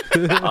bracelet,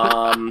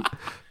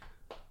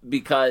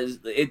 because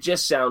it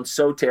just sounds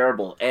so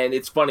terrible. And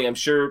it's funny, I'm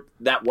sure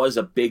that was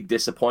a big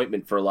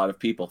disappointment for a lot of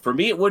people. For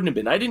me, it wouldn't have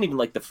been. I didn't even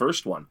like the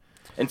first one.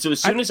 And so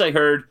as soon as I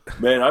heard,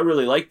 man, I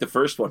really liked the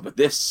first one, but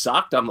this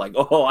sucked, I'm like,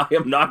 oh, I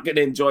am not going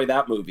to enjoy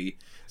that movie.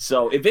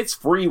 So if it's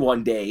free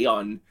one day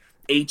on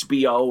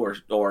HBO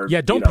or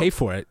don't pay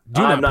for it.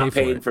 I'm not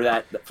paying for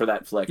that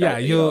flick. Yeah,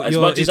 as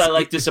much as I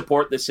like to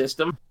support the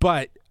system,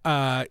 but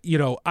to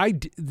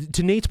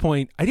Nate's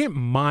point, I didn't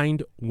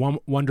mind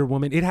Wonder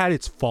Woman. It had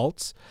its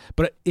faults,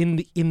 but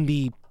in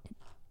the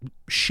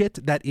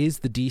shit that is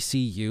the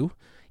DCU,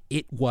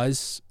 it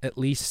was at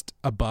least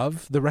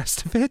above the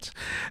rest of it,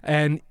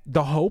 and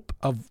the hope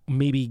of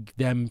maybe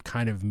them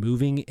kind of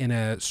moving in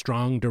a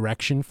strong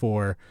direction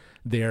for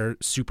their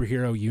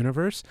superhero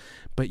universe.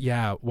 But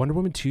yeah, Wonder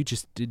Woman 2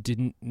 just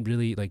didn't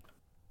really it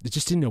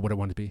just didn't know what it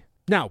wanted to be.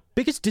 Now,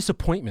 biggest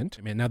disappointment.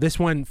 I mean, now this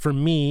one for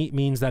me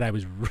means that I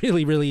was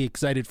really, really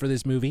excited for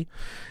this movie,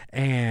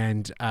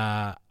 and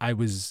I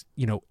was,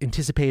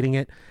 anticipating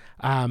it.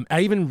 I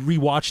even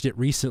rewatched it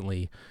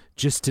recently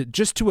just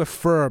to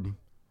affirm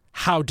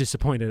how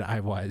disappointed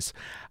I was.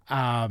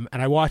 And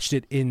I watched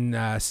it in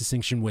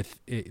succession with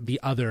the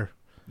other.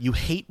 You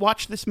hate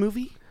watch this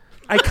movie?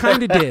 I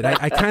kind of did.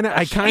 I kind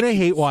of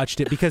hate watched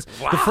it because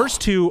the first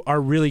two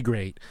are really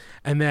great,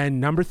 and then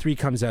number 3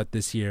 comes out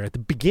this year at the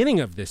beginning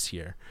of this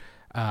year,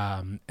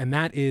 and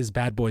that is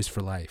Bad Boys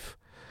for Life.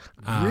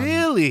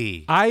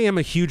 Really? I am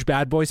a huge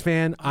Bad Boys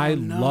fan. I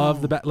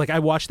love I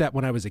watched that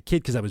when I was a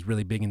kid because I was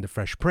really big into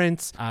Fresh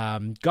Prince.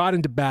 Got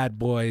into Bad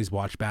Boys,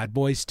 watched Bad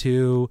Boys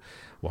 2,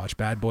 watched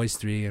Bad Boys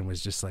 3, and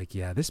was just like,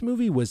 yeah, this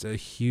movie was a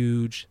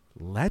huge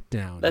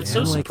letdown. That's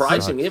so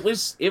surprising. It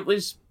was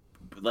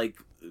like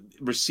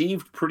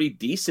received pretty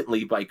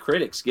decently by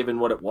critics given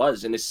what it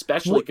was, and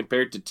especially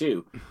compared to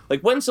 2. Like,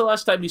 when's the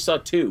last time you saw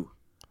 2?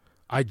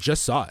 I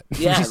just saw it.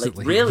 Yeah,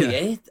 recently. Like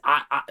really,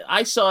 yeah.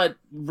 I saw it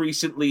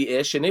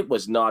recently-ish, and it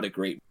was not a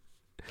great.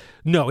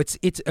 no, it's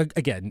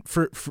again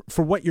for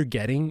what you're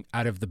getting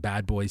out of the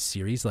Bad Boys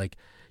series. Like,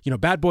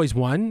 Bad Boys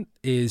 1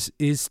 is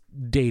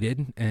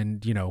dated,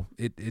 and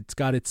it's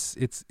got its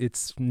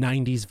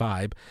 90s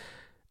vibe.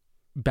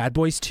 Bad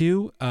Boys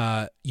 2,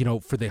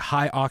 for the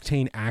high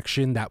octane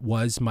action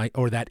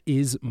that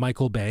is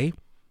Michael Bay,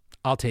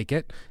 I'll take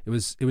it. It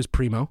was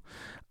primo.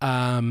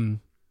 And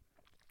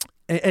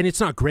it's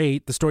not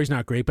great. The story's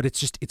not great, but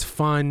it's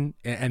fun,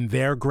 and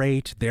they're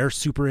great. They're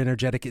super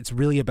energetic. It's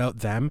really about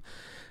them.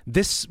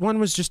 This one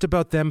was just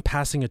about them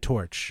passing a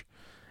torch,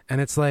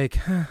 and it's like,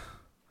 you know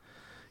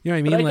what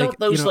I mean? But I like thought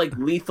those like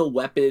Lethal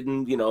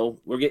Weapon,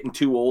 we're getting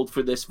too old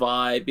for this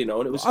vibe,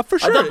 and it was for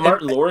sure. I thought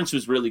Martin Lawrence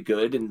was really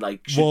good and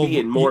should be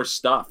in more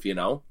stuff,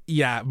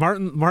 Yeah,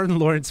 Martin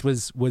Lawrence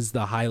was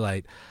the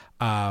highlight.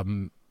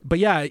 But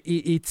yeah,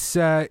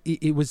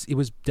 it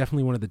was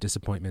definitely one of the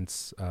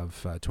disappointments of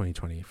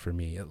 2020 for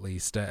me, at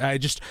least. I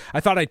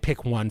thought I'd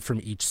pick one from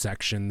each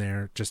section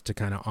there just to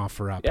kind of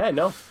offer up. Yeah,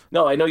 no,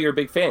 I know you're a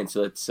big fan,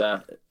 so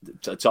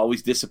it's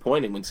always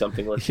disappointing when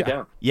something lets you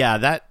down. Yeah,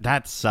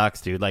 that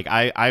sucks, dude. Like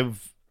I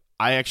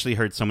actually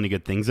heard so many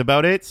good things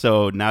about it,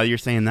 so now you're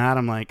saying that,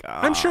 I'm like,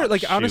 I'm sure.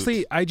 Like, shoot.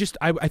 honestly, I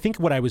think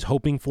what I was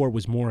hoping for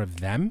was more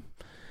of them.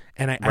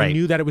 And I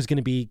knew that it was going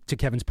to be, to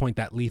Kevin's point,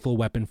 that Lethal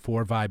Weapon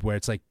 4 vibe where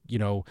it's like,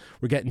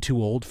 we're getting too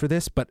old for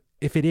this. But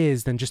if it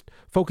is, then just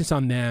focus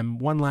on them.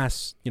 One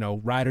last,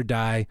 ride or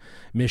die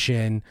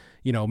mission,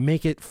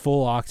 make it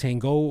full octane,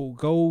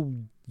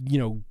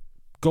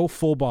 go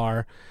full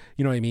bar,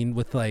 you know what I mean?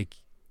 With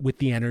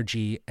the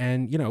energy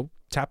and,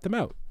 tap them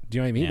out. Do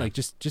you know what I mean? Yeah. Like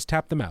just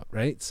tap them out.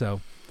 Right.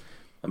 So,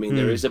 I mean,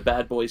 there is a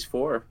Bad Boys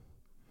 4.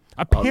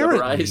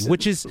 Apparently,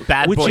 which is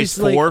Bad Boys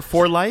 4 like,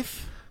 for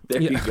life.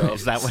 There you go.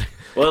 Is that what?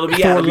 Well,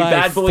 it'll be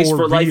Bad Boys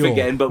for life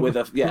again, but with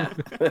yeah.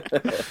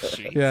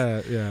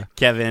 Yeah.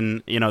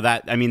 Kevin,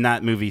 that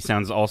movie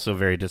sounds also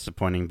very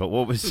disappointing. But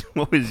what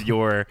was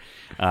your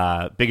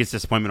biggest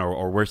disappointment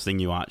or worst thing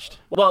you watched?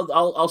 Well,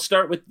 I'll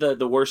start with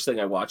the worst thing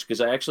I watched, because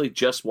I actually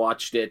just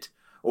watched it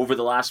over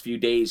the last few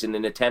days in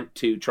an attempt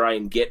to try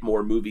and get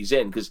more movies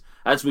in, because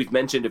as we've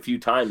mentioned a few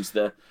times,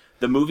 the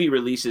movie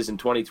releases in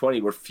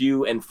 2020 were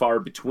few and far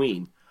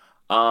between.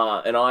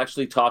 And I'll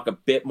actually talk a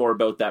bit more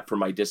about that for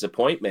my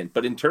disappointment.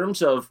 But in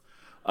terms of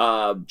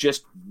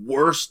just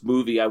worst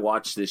movie I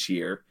watched this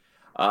year,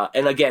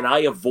 and again, I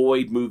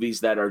avoid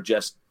movies that are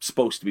just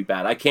supposed to be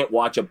bad. I can't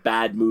watch a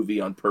bad movie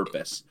on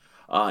purpose.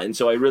 And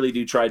so I really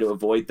do try to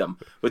avoid them.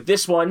 But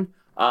this one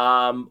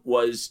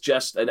was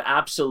just an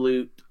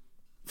absolute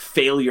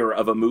failure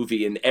of a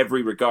movie in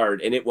every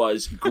regard. And it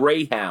was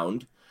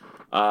Greyhound,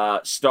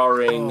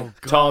 starring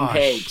Tom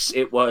Hanks.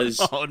 It was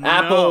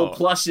Apple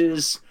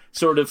Plus's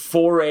sort of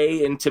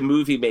foray into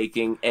movie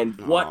making, and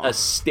what a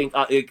stink.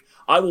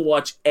 I will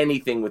watch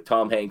anything with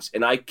Tom Hanks,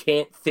 and I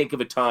can't think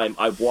of a time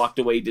I've walked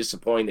away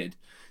disappointed.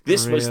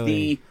 This was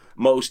the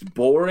most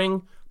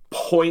boring,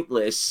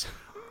 pointless,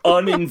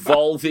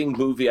 uninvolving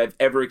movie I've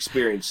ever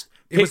experienced.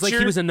 It was like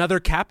he was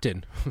another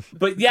captain.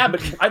 but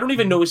I don't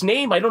even know his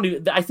name.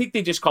 I think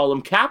they just call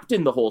him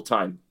Captain the whole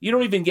time. You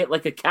don't even get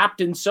like a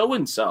Captain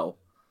so-and-so.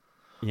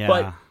 Yeah.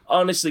 But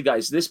honestly,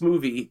 guys, this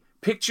movie,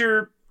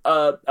 picture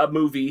a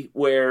movie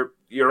where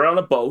you're on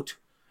a boat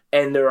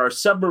and there are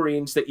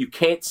submarines that you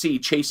can't see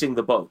chasing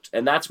the boat,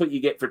 and that's what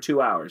you get for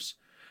 2 hours.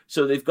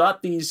 So they've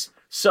got these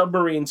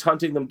submarines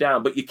hunting them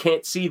down, but you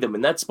can't see them,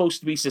 and that's supposed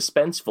to be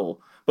suspenseful.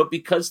 But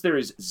because there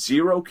is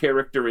zero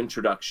character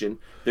introduction,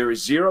 there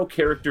is zero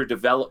character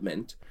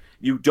development,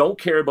 you don't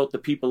care about the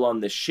people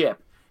on this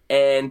ship,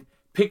 and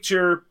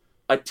picture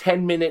a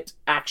 10-minute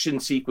action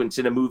sequence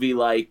in a movie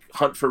like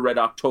Hunt for Red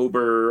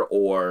October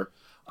or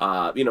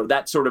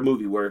that sort of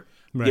movie where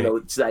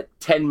it's that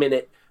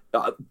 10-minute.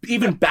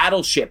 Even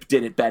Battleship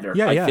did it better.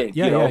 I think.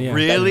 Yeah.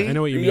 Really? I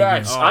know what you mean.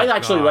 Yes, Yeah. I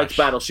actually liked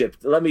Battleship.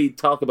 Let me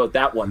talk about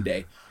that one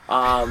day.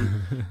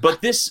 But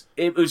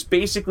it was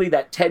basically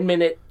that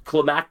 10-minute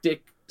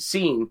climactic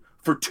scene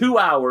for 2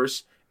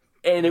 hours,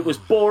 and it was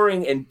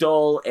boring and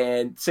dull,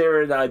 and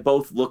Sarah and I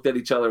both looked at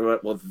each other and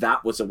went, well,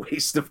 that was a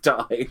waste of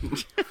time.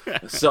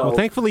 So, well,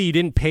 thankfully you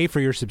didn't pay for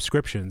your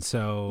subscription,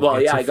 so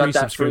I got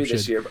that free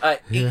this year.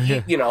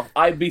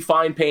 I'd be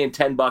fine paying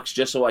 $10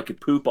 just so I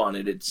could poop on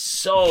it. It's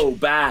so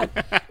bad.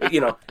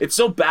 It's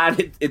so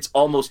bad it's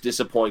almost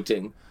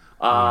disappointing.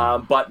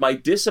 But my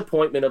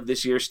disappointment of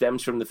this year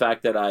stems from the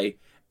fact that I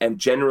am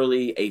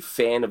generally a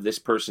fan of this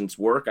person's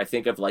work. I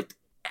think I've liked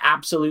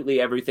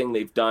absolutely everything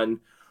they've done,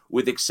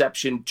 with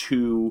exception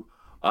to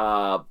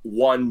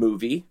one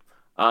movie.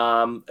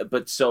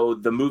 But so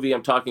the movie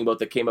I'm talking about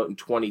that came out in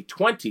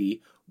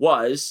 2020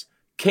 was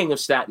King of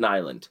Staten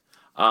Island.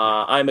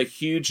 I'm a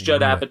huge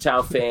Judd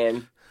Apatow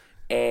fan,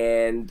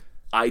 and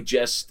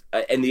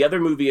and the other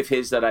movie of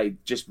his that I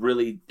just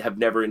really have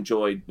never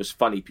enjoyed was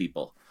Funny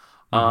People.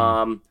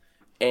 And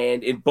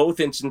in both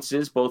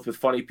instances, both with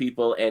Funny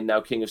People and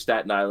now King of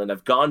Staten Island,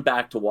 I've gone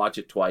back to watch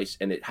it twice,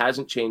 and it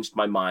hasn't changed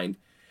my mind.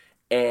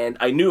 And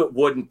I knew it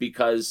wouldn't,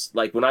 because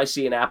like when I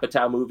see an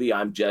Apatow movie,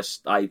 I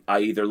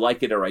either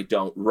like it or I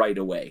don't right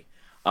away.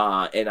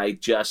 And I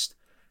just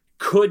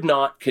could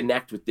not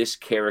connect with this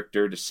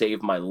character to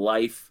save my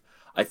life.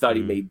 I thought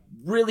he made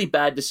really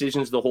bad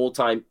decisions the whole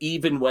time,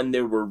 even when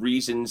there were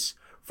reasons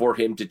for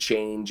him to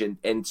change.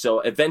 And so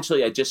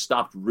eventually I just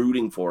stopped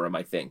rooting for him,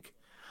 I think.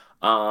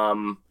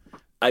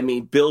 I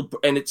mean,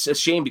 and it's a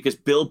shame because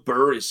Bill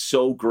Burr is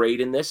so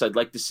great in this. I'd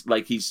like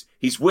to,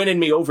 he's winning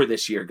me over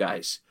this year,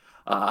 guys.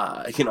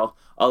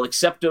 I'll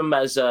accept him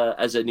as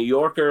a New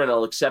Yorker, and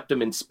I'll accept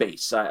him in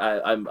space.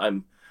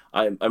 I'm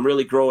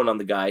really growing on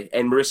the guy.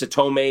 And Marissa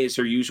Tomei is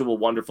her usual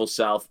wonderful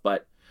self,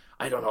 but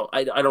I don't know.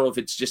 I don't know if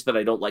it's just that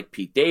I don't like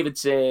Pete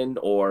Davidson,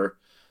 or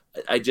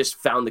I just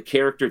found the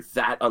character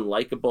that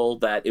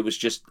unlikable that it was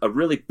just a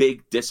really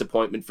big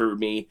disappointment for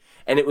me.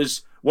 And it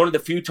was one of the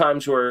few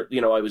times where,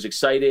 I was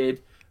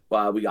excited.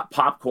 We got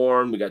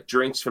popcorn, we got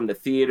drinks from the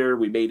theater.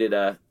 We made it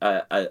a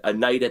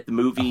night at the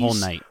movies. A whole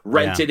night.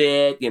 Rented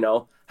it,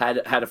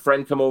 had a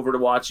friend come over to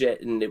watch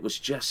it, and it was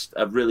just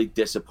a really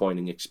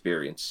disappointing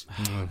experience.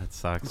 That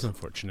sucks. It's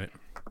unfortunate.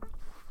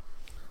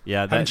 Yeah,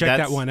 I haven't checked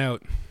that one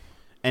out.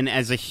 And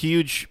as a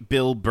huge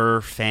Bill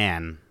Burr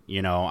fan,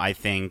 I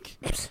think,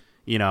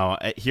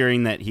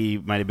 hearing that he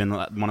might have been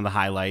one of the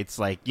highlights,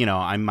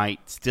 I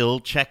might still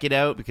check it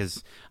out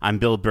because I'm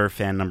Bill Burr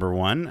fan number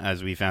one,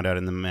 as we found out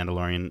in the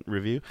Mandalorian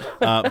review.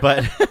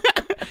 But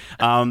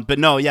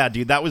no, yeah,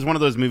 dude, that was one of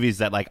those movies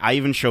that I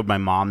even showed my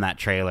mom that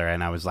trailer,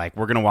 and I was like,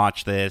 we're gonna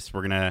watch this,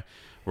 we're gonna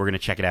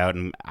check it out,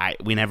 and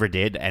we never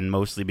did, and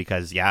mostly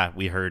because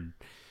we heard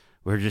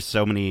just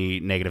so many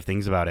negative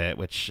things about it,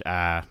 which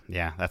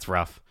that's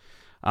rough.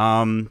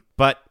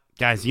 But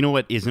guys, you know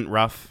what isn't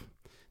rough?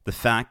 The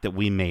fact that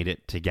we made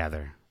it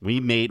together.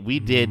 We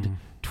did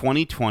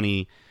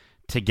 2020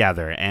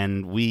 together,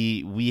 and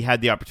we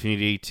had the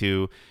opportunity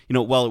to,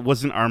 while it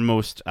wasn't our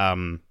most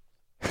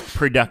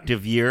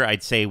productive year,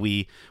 I'd say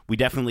we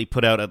definitely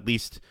put out at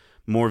least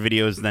more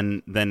videos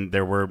than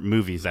there were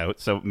movies out,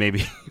 so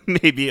maybe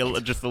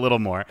just a little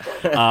more.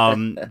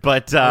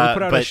 But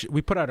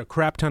we put out a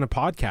crap ton of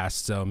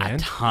podcasts, though, man. A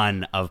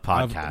ton of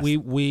podcasts.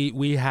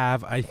 We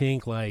have, I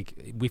think,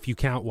 if you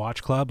count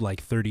Watch Club,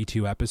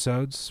 32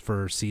 episodes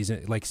for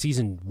season.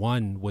 Season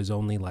 1 was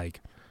only I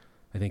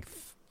think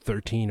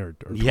 13 or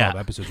 12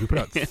 episodes. We put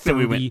out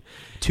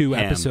 32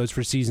 episodes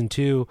for season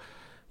 2.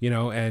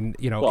 And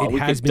it we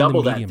has could been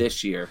double the that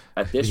this year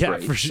at this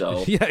rate. For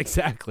sure. So. Yeah,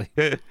 exactly.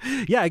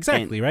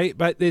 Right.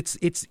 But it's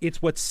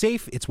what's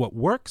safe. It's what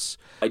works.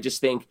 I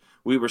just think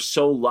we were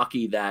so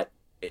lucky that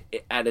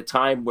at a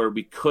time where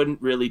we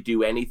couldn't really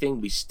do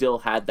anything, we still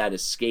had that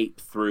escape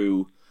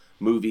through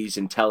movies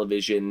and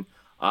television.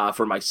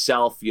 For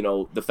myself,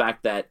 the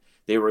fact that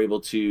they were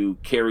able to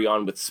carry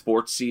on with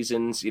sports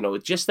seasons,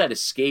 it's just that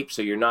escape,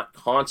 so you're not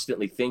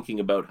constantly thinking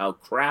about how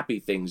crappy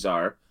things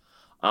are.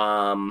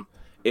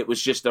 It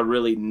was just a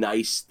really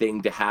nice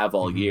thing to have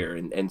all year.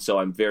 And so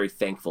I'm very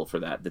thankful for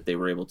that they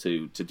were able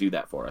to do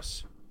that for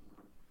us.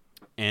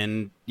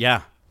 And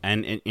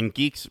and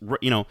Geeks,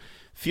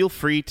 feel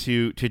free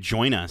to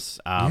join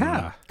us.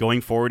 Going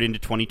forward into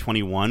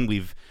 2021,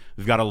 we've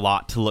got a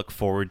lot to look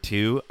forward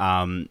to,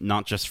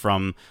 not just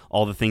from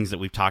all the things that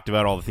we've talked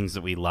about, all the things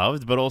that we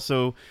loved, but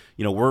also,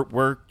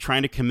 we're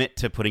trying to commit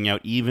to putting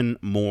out even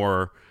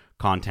more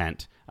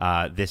content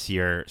this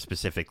year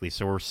specifically.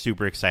 So we're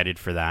super excited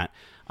for that.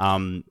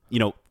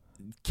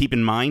 Keep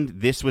in mind,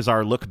 this was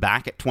our look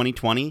back at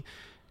 2020.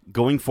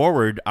 Going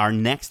forward, our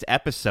next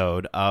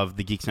episode of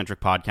the Geek-Centric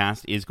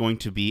podcast is going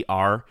to be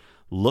our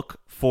look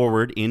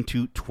forward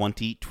into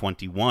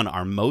 2021,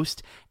 our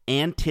most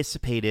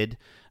anticipated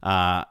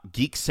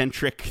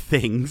geek-centric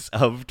things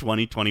of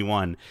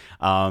 2021.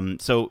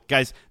 So,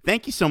 guys,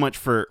 thank you so much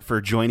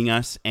for joining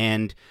us.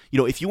 And,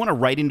 if you want to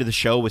write into the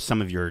show with some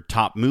of your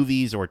top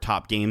movies or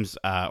top games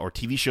or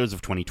TV shows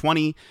of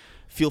 2020,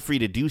 feel free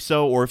to do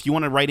so. Or if you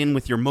want to write in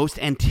with your most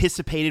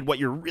anticipated, what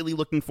you're really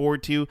looking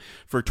forward to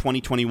for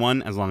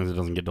 2021, as long as it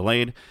doesn't get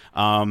delayed,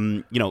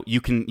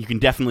 you can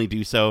definitely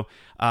do so.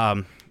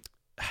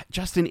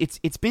 Justin,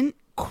 it's been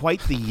quite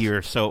the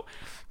year, so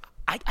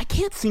I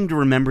can't seem to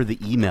remember the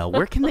email.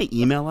 Where can they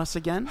email us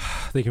again?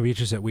 They can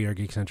reach us at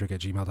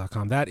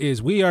wearegeekcentric@gmail.com. That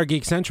is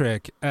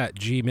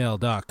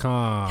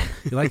wearegeekcentric@gmail.com.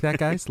 You like that,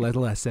 guys? A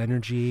little less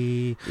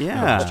energy.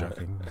 Yeah.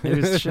 It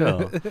was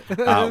chill.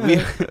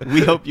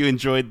 We hope you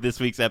enjoyed this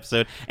week's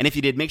episode. And if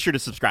you did, make sure to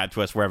subscribe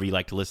to us wherever you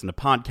like to listen to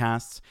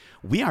podcasts.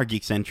 We are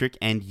Geekcentric,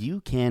 and you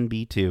can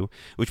be too,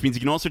 which means you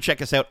can also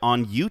check us out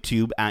on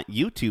YouTube at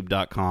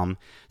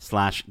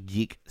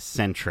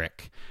youtube.com/geekcentric.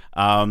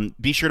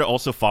 Be sure to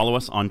also follow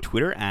us on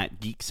Twitter at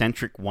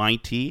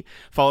GeekcentricYT.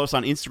 Follow us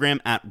on Instagram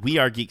at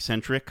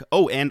WeAreGeekcentric.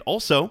 Oh, and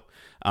also,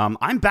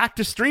 I'm back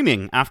to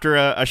streaming after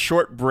a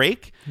short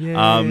break.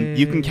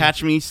 You can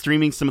catch me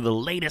streaming some of the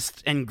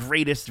latest and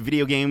greatest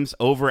video games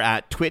over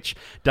at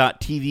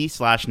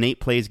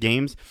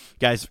twitch.tv/NatePlaysGames.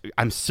 Guys,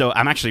 I'm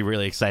actually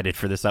really excited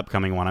for this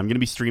upcoming one. I'm going to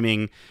be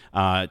streaming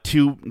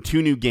two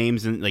new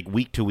games in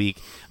week to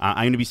week.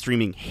 I'm going to be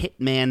streaming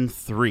Hitman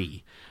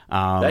 3.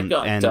 And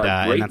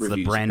that's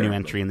the brand new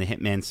entry in the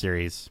Hitman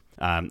series.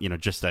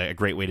 Just a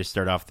great way to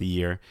start off the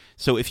year.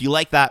 So if you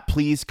like that,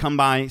 please come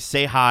by,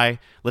 say hi.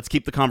 Let's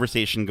keep the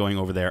conversation going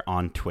over there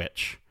on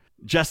Twitch.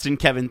 Justin,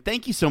 Kevin,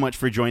 thank you so much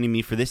for joining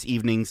me for this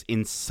evening's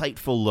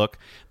insightful look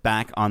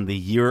back on the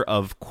year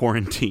of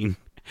quarantine.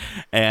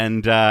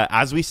 And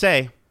as we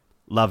say,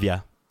 love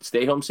ya.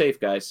 Stay home safe,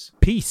 guys.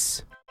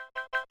 Peace.